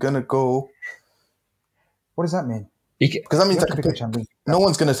 So I'm going to go... What does that mean? Because that means no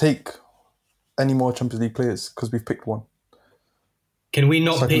one's going to take any more Champions League players because we've picked one. Can we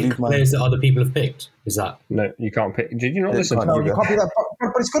not pick players that other people have picked? Is that... No, you can't pick. Did you not listen? No, you can't pick that.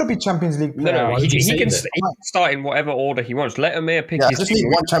 But it's got to be Champions League player. No, he can start in whatever order he wants. Let Amir pick his team. I just need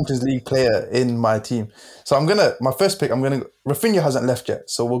one Champions League player in my team. So my first pick, Rafinha hasn't left yet,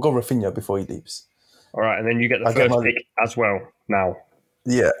 so we'll go Rafinha before he leaves. All right, and then you get the first pick as well now.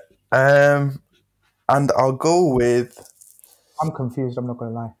 Yeah. And I'll go with... I'm confused, I'm not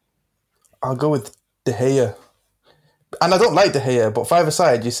going to lie. I'll go with De Gea. And I don't like De Gea, but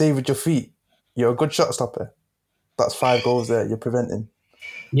five-a-side, you save with your feet. You're a good shot stopper. That's 5 goals there you're preventing.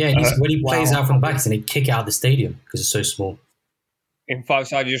 Yeah, when he plays out from the back, then he kick it out of the stadium because it's so small. In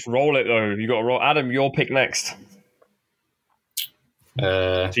five-a-side, you just roll it, though. You got to roll. Adam, your pick next.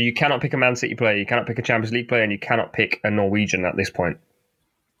 So you cannot pick a Man City player, you cannot pick a Champions League player, and you cannot pick a Norwegian at this point.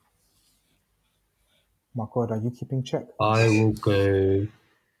 My God, are you keeping check? I will go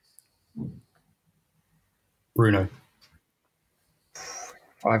Bruno.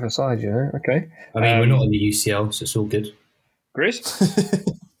 Five-a-side, okay. I mean, we're not on the UCL, so it's all good. Grizz?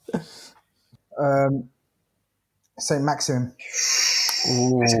 St. Maxim.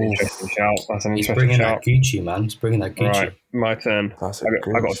 That's an interesting shout. He's bringing that Gucci, man. He's bringing that Gucci. Right, my turn. I got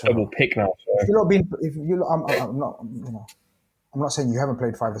a double pick now. So. I'm not saying you haven't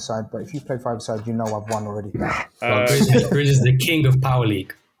played five-a-side, but if you played five-a-side, I've won already. Grizz is the king of Power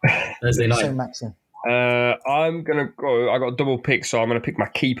League. Thursday night. St. Maxim. I'm going to go... I got a double pick, so I'm going to pick my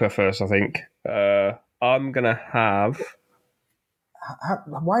keeper first, I think. I'm going to have...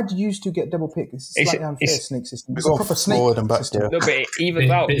 Why do you usst to get double pick? It's slightly unfair snake system. It's a proper snake system. No, but it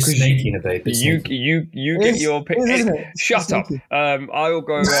evens out because you get your pick. Shut up. I will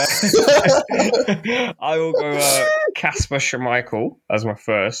go. I will go Kasper Schmeichel as my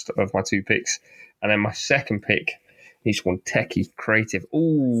first of my 2 picks, and then my second pick is one techie creative.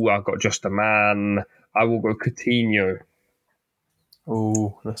 Ooh, I've got just a man. I will go Coutinho.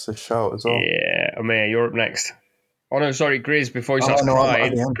 Ooh, that's a shout as well. Yeah, Amir, you're up next. Oh, no, sorry, Grizz, before you start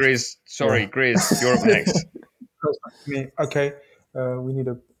crying. Grizz, Grizz, you're up next. Okay, we need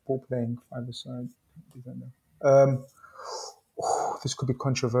a ball playing five-a-side. This could be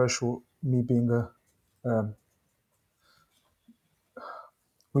controversial, me being a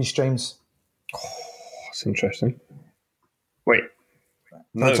Reece James. Oh, that's interesting. Wait.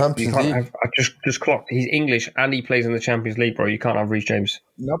 No, you can't have. I just clocked. He's English and he plays in the Champions League, bro. You can't have Reece James.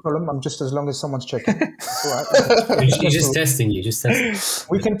 No problem. I'm just as long as someone's checking. It's all right. He's just testing you.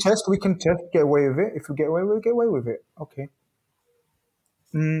 We can test. Get away with it. If we get away with it, get away with it. Okay.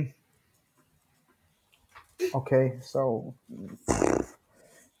 Okay. So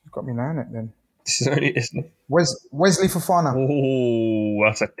you've got me now in it then. Wesley Fofana. Oh,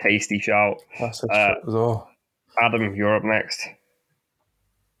 that's a tasty shout. That's a shot as well. Adam, you're up next.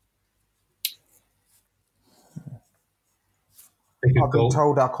 I've been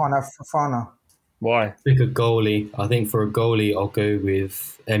told I can't have Fofana. Why? Pick a goalie. I think for a goalie, I'll go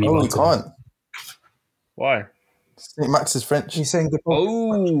with Emi Oh, you Martinez. can't. Why? St. Max is French. He's saying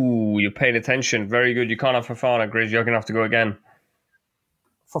Oh, you're paying attention. Very good. You can't have Fofana, Grizz. You're going to have to go again.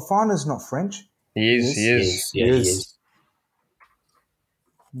 Fofana's not French. He is. Yeah, he is.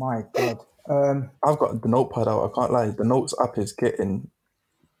 My God. I've got the notepad out. I can't lie. The notes app is getting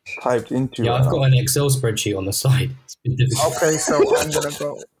typed into. Yeah, right I've now. got an Excel spreadsheet on the side. It's been difficult. Okay, so I'm going to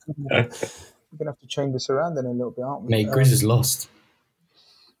go. We're going to have to change this around then a little bit, aren't we? Mate, Grizz is lost.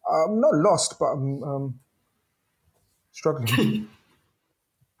 I'm not lost, but I'm struggling.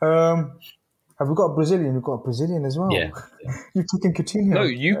 Have we got a Brazilian? We've got a Brazilian as well. Yeah. You've taken Coutinho. No,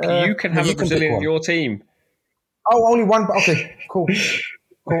 you can have a Brazilian in your team. Oh, only one. But okay, cool.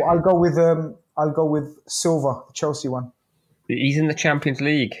 I'll go with Silva, the Chelsea one. He's in the Champions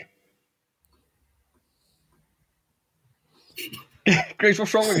League. Grace,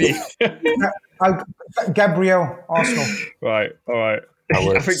 what's wrong with you? Gabriel, Arsenal. Right, all right.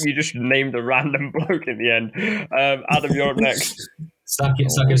 I think you just named a random bloke in the end. Adam, you're up next. Suck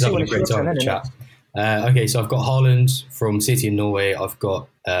it up in a great time in the chat. Okay, so I've got Haaland from City in Norway. I've got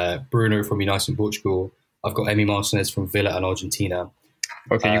Bruno from United in Portugal. I've got Emi Martinez from Villa and Argentina.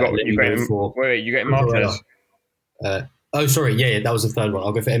 Okay, you got him. Wait, you got Martinez. Sorry, yeah, that was the third one.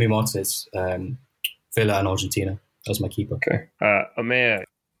 I'll go for Emi Martinez, Villa and Argentina. That was my keeper. Okay, Amir.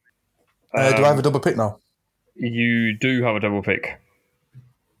 Do I have a double pick now? You do have a double pick.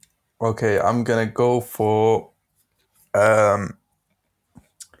 Okay, I'm gonna go for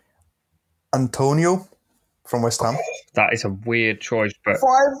Antonio from West Ham. That is a weird choice, but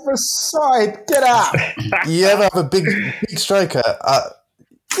 5-a-side, get out! You ever have a big striker?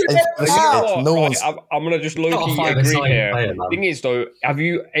 I'm gonna just low-key agree here. Player, the thing is, though, when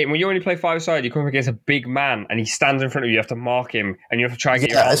you only play 5-a-side, you come up against a big man and he stands in front of you. You have to mark him and you have to try and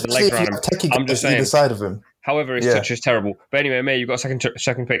get your arms and legs around him. I'm just saying. Either side of him. However, his touch is terrible. But anyway, May, you've got a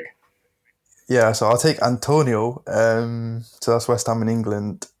second pick. Yeah, so I'll take Antonio. So that's West Ham in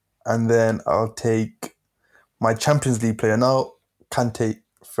England, and then I'll take my Champions League player now, Kante,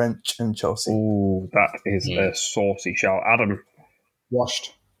 French and Chelsea. Ooh, that is a saucy shout. Adam.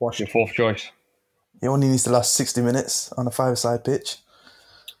 Washed. Your fourth choice. He only needs to last 60 minutes on a 5-a-side pitch.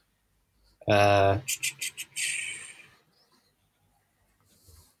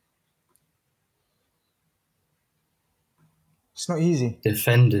 It's not easy.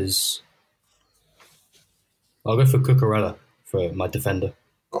 Defenders. I'll go for Cucurella for my defender.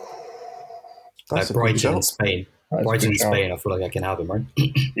 Brighton in Spain. Brighton in Spain, I feel like I can have him, right?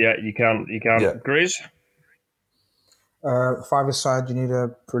 Yeah, you can. Yeah. Grizz? 5-a-side, you need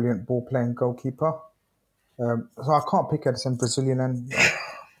a brilliant ball-playing goalkeeper. So I can't pick Edison Brazilian and...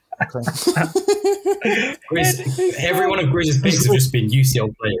 Grizz, every one of Grizz's picks have just been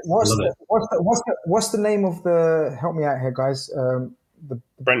UCL players. What's the name of the... Help me out here, guys. The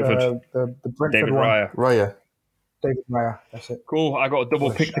Brentford. The Brentford David one. Raya. David Raya, that's it. Cool. I got a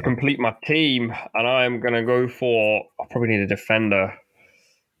double pick to complete my team, and I am going to go for... I probably need a defender.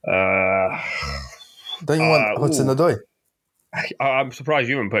 Don't you want Hudson Odoi? I'm surprised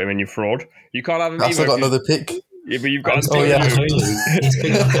you haven't put him in, you fraud. You can't have him I've still got another pick. Yeah, but you've got Antonio.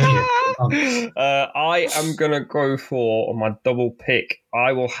 I am going to go for my double pick.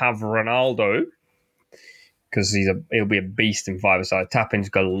 I will have Ronaldo because he'll be a beast in 5-a-side. Tap-ins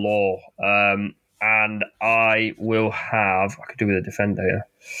galore. And I will have... I could do with a defender here.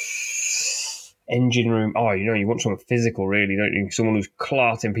 Engine room. Oh, you want someone physical, really, don't you? Someone who's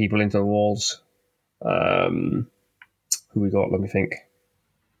clarting people into the walls. Who we got? Let me think.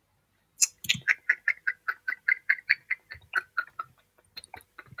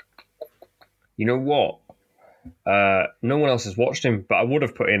 You know what? No one else has watched him, but I would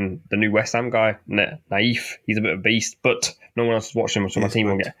have put in the new West Ham guy, Naif. He's a bit of a beast, but no one else has watched him, so my team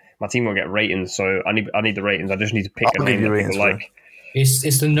won't get ratings. So I need the ratings. I just need to pick a name that people like.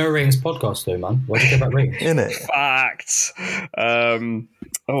 It's the No Ratings podcast, though, man. Why do you care about ratings? Isn't it? Facts.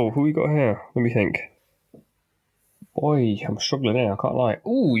 Who we got here? Let me think. Boy, I'm struggling here. I can't lie.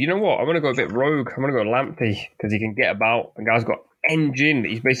 Ooh, you know what? I'm going to go a bit rogue. I'm going to go Lamptey because he can get about. The guy's got engine.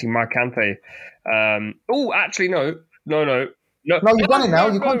 He's basically my Kante. Actually, no. No, you've done it now.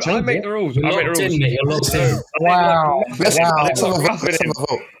 You can't change it. I make the rules. You're locked in, mate. You're locked in. Wow. Let's have a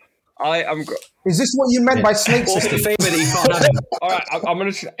vote. I am. Is this what you meant by snake What's the system? favour that you can't have him? All right, I'm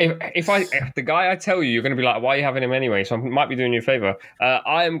gonna. If the guy I tell you, you're gonna be like, why are you having him anyway? So I might be doing you a favour.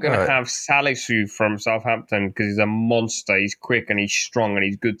 I am gonna have Salisu from Southampton because he's a monster. He's quick and he's strong and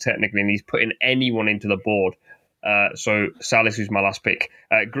he's good technically and he's putting anyone into the board. So Salisu's my last pick.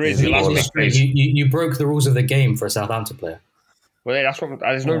 Grizz, your last pick. You broke the rules of the game for a Southampton player. Well, that's what.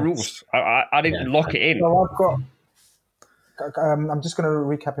 There's no rules. I didn't lock it in. So I've got. I'm just going to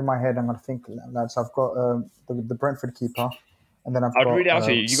recap in my head. I'm going to think, lads. I've got the Brentford keeper, and then I'll read it out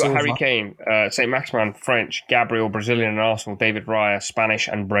to you. You got Harry Kane, St. Maximin, French, Gabriel, Brazilian and Arsenal, David Raya, Spanish,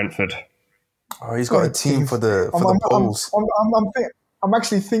 and Brentford. Oh, he's got a team for the polls. I'm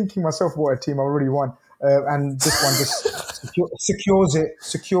actually thinking myself what a team I already won, and this one just secures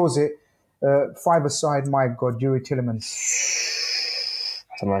it. 5-a-side. My God, Yuri Tillemans.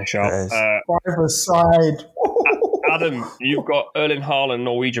 That's a nice shot. 5-a-side. Adam, you've got Erling Haaland,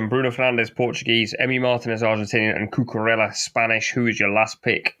 Norwegian, Bruno Fernandes, Portuguese, Emi Martinez, Argentinian, and Cucurella, Spanish. Who is your last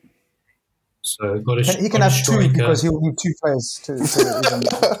pick? So he can have two because he'll need two players to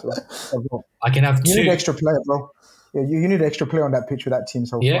I can have two. You need an extra player, bro. Yeah, you need an extra player on that pitch with that team.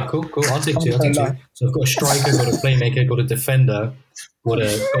 So yeah, cool. I'll take two. So I've got a striker, got a playmaker, got a defender, got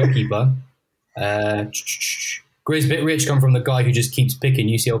a goalkeeper. Grizz bit rich come from the guy who just keeps picking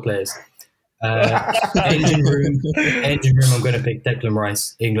UCL players. Engine room. I'm going to pick Declan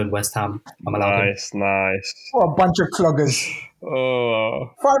Rice, England, West Ham. I'm allowed. Nice. What a bunch of cloggers.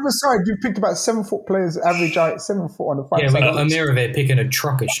 Oh. 5-a-side. You picked about 7-foot players, average height, 7 foot on the 5-a-side. Yeah, we got Amirove picking a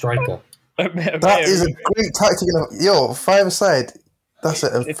truck at striker. That is a great tactic. 5-a-side. That's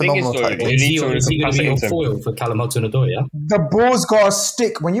a phenomenal tactic. Is he going to be your foil for Callum Hudson-Odoi, yeah? The ball's got a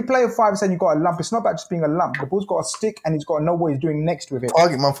stick. When you play a 5-a-side, you've got a lump. It's not about just being a lump. The ball's got a stick and he's got to know what he's doing next with it.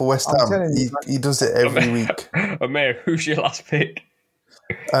 Target man for West Ham. He does it every week. Amir, who's your last pick?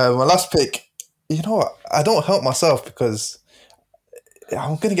 My last pick, you know what? I don't help myself because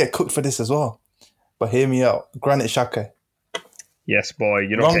I'm going to get cooked for this as well. But hear me out. Granit Xhaka. Yes, boy.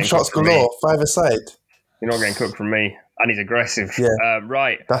 You're not Long getting shots cooked galore, 5-a-side. You're not getting cooked from me. And he's aggressive. Yeah.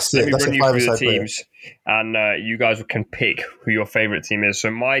 Right. That's Let it. me That's run a you through the 5-a-side teams. And you guys can pick who your favourite team is. So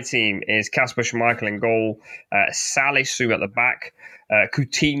my team is Kasper Schmeichel in goal, Salisu at the back,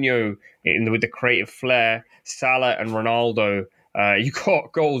 Coutinho with the creative flair, Salah and Ronaldo. You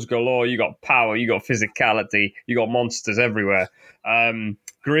got goals galore, you got power, you got physicality, you got monsters everywhere.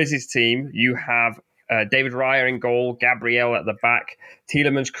 Grizz's team, you have David Raya in goal, Gabriel at the back,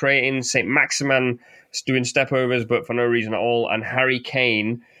 Tielemans creating, St. Maximin doing stepovers, but for no reason at all, and Harry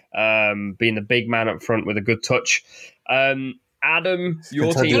Kane being the big man up front with a good touch. Adam,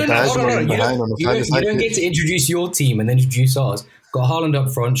 your team. You don't get to introduce your team and then introduce ours. Got Haaland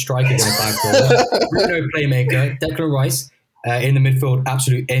up front, striker in the back, Bruno playmaker, Declan Rice in the midfield,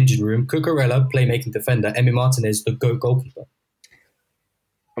 absolute engine room, Cucurella playmaking defender, Emi Martinez the goalkeeper.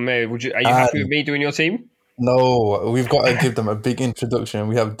 Amir, are you happy with me doing your team? No, we've got to give them a big introduction.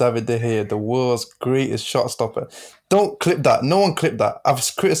 We have David De Gea, the world's greatest shot stopper. Don't clip that. No one clip that. I've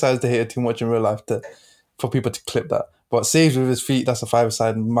criticised De Gea too much in real life for people to clip that. But saves with his feet, that's a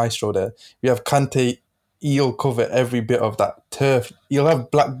 5-a-side maestro there. We have Kante. He'll cover every bit of that turf. You'll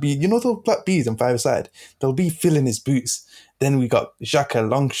have black bees. You know those black bees on 5-a-side? They'll be filling his boots. Then we got Xhaka,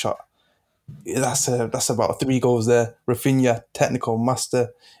 long shot. That's about 3 goals there. Rafinha, technical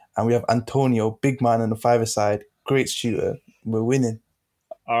master. And we have Antonio, big man on the 5-a-side, great shooter. We're winning.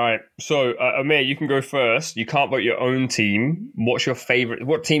 All right. So, Amir, you can go first. You can't vote your own team. What's your favourite?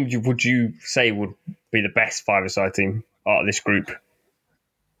 What team would you say would be the best 5-a-side team out of this group?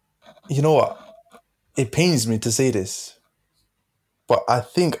 You know what? It pains me to say this, but I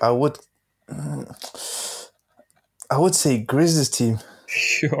think I would say Grizz's team.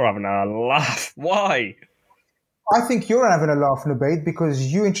 You're having a laugh. Why? I think you're having a laugh, Nubaid,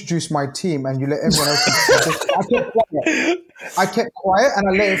 because you introduced my team and you let everyone else. I kept quiet and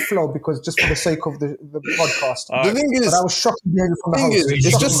I let it flow because just for the sake of the podcast. The thing is, but I was shocked behavior from the host.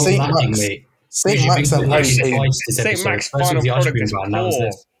 It's just St. Max. St. Max and Harry Kane. St. Max final product is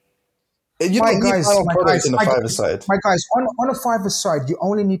poor. You don't need final product in a 5-a-side. My guys, on a 5-a-side, you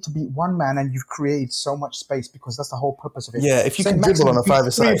only need to beat one man and you've created so much space because that's the whole purpose of it. Yeah, if you can dribble on a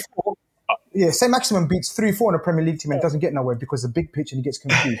 5-a-side. Yeah, St. Maximin beats 3-4 in a Premier League team and doesn't get nowhere because the big pitch and he gets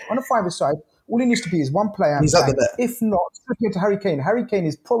confused. On a 5-a-side, all he needs to be is one player. He's at the net. If not, looking into Harry Kane. Harry Kane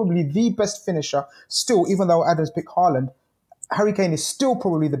is probably the best finisher still, even though Adams picked Haaland. Harry Kane is still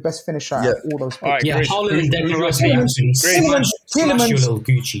probably the best finisher out of all those picks. Right, Haaland and Declan Rice smash your little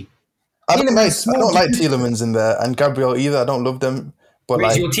Gucci. I don't like Tielemans in there and Gabriel either. I don't love them. But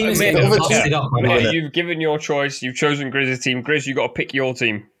Grizz, your team is busted up. You've given your choice. You've chosen Grizz's team. Grizz, you've got to pick your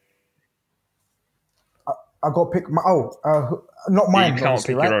team. I got to pick my. Not mine. You can't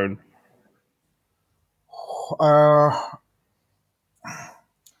pick right? your own.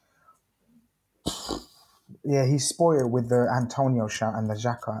 Yeah, he's spoiled with the Antonio shot and the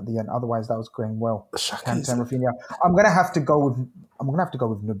Xhaka at the end. Otherwise, that was going well. Kanté and Rafinha. I'm gonna have to go with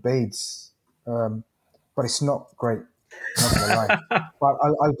Nubades, but it's not great. Not gonna lie, but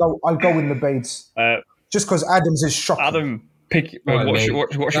I'll go with Nubades just because Adams is shocking. Adam, pick. What's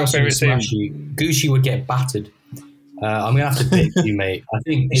your favorite team? Gucci would get battered. I'm gonna have to pick you, mate. I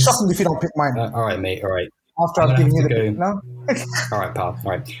think it's shocking if you don't pick mine. All right, mate. All right. After I've given you the pick, no? All right, pal.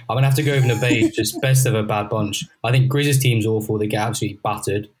 All right. I'm going to have to go with Nubades, just best of a bad bunch. I think Grizz's team's awful. They get absolutely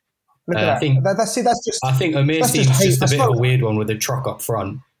battered. Look at that. I think Omir's team's just a bit of a weird one with the truck up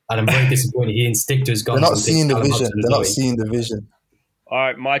front. And I'm very disappointed he didn't stick to his guns. They're not seeing the vision. They're not seeing the vision. All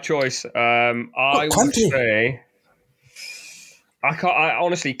right, my choice. I would say... I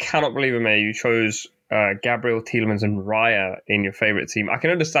honestly cannot believe it, mate. You chose Gabriel, Tielemans and Raya in your favourite team. I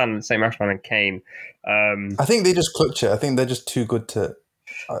can understand the same Axman and Kane. I think they just clutch it. I think they're just too good to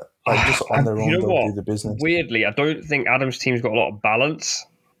just on their own do the business. Weirdly, I don't think Adam's team's got a lot of balance,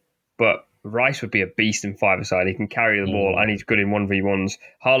 but Rice would be a beast in five-a-side. He can carry the ball and he's good in 1v1s.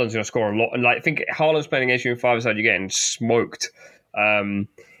 Haaland's going to score a lot. And I think Haaland's playing against you in five-a-side, you're getting smoked.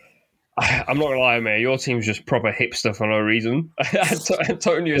 I'm not going to lie, mate. Your team's just proper hipster for no reason.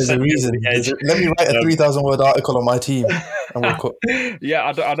 Antonio There's a reason. Let me write a 3,000-word article on my team. And we'll cut. Yeah,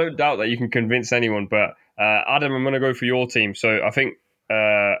 I don't doubt that you can convince anyone. But Adam, I'm going to go for your team. So I think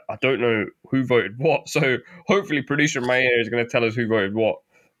I don't know who voted what. So hopefully producer Maya is going to tell us who voted what.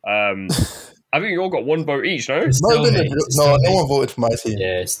 I think you all got one vote each, no? No one voted for my team.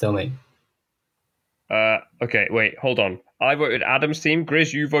 Yeah, still me. Okay, wait, hold on. I voted Adam's team.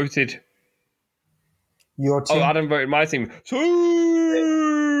 Grizz, you voted... Your team? Oh, Adam voted my team. So...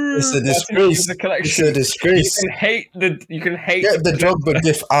 It's a disgrace. It's a disgrace. You can hate... Get the Drogba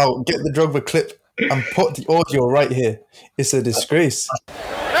gif out. Get the Drogba clip and put the audio right here. It's a disgrace.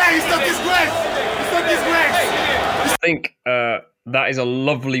 Hey, it's not disgrace! It's not disgrace! I think that is a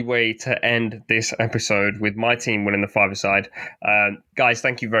lovely way to end this episode with my team winning the five-a-side. Guys,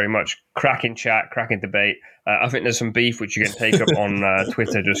 thank you very much. Cracking chat, cracking debate. I think there's some beef which you can take up on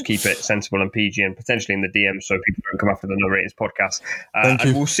Twitter. Just keep it sensible and PG and potentially in the DMs so people don't come after the No Ratings podcast.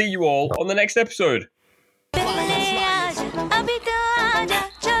 And we'll see you all on the next episode.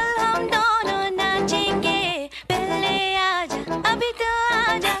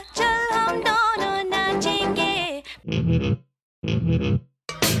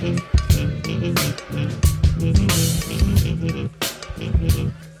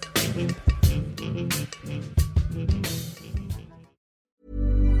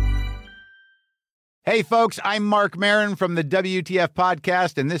 Hey, folks, I'm Mark Maron from the WTF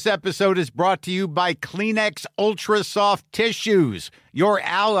Podcast, and this episode is brought to you by Kleenex Ultra Soft Tissues, your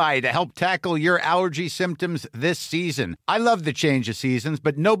ally to help tackle your allergy symptoms this season. I love the change of seasons,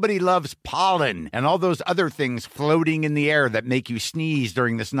 but nobody loves pollen and all those other things floating in the air that make you sneeze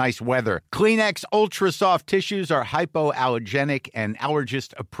during this nice weather. Kleenex Ultra Soft Tissues are hypoallergenic and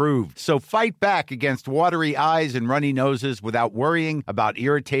allergist approved, so fight back against watery eyes and runny noses without worrying about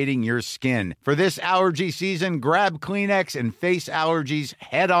irritating your skin. For this allergy season, grab Kleenex and face allergies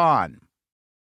head on.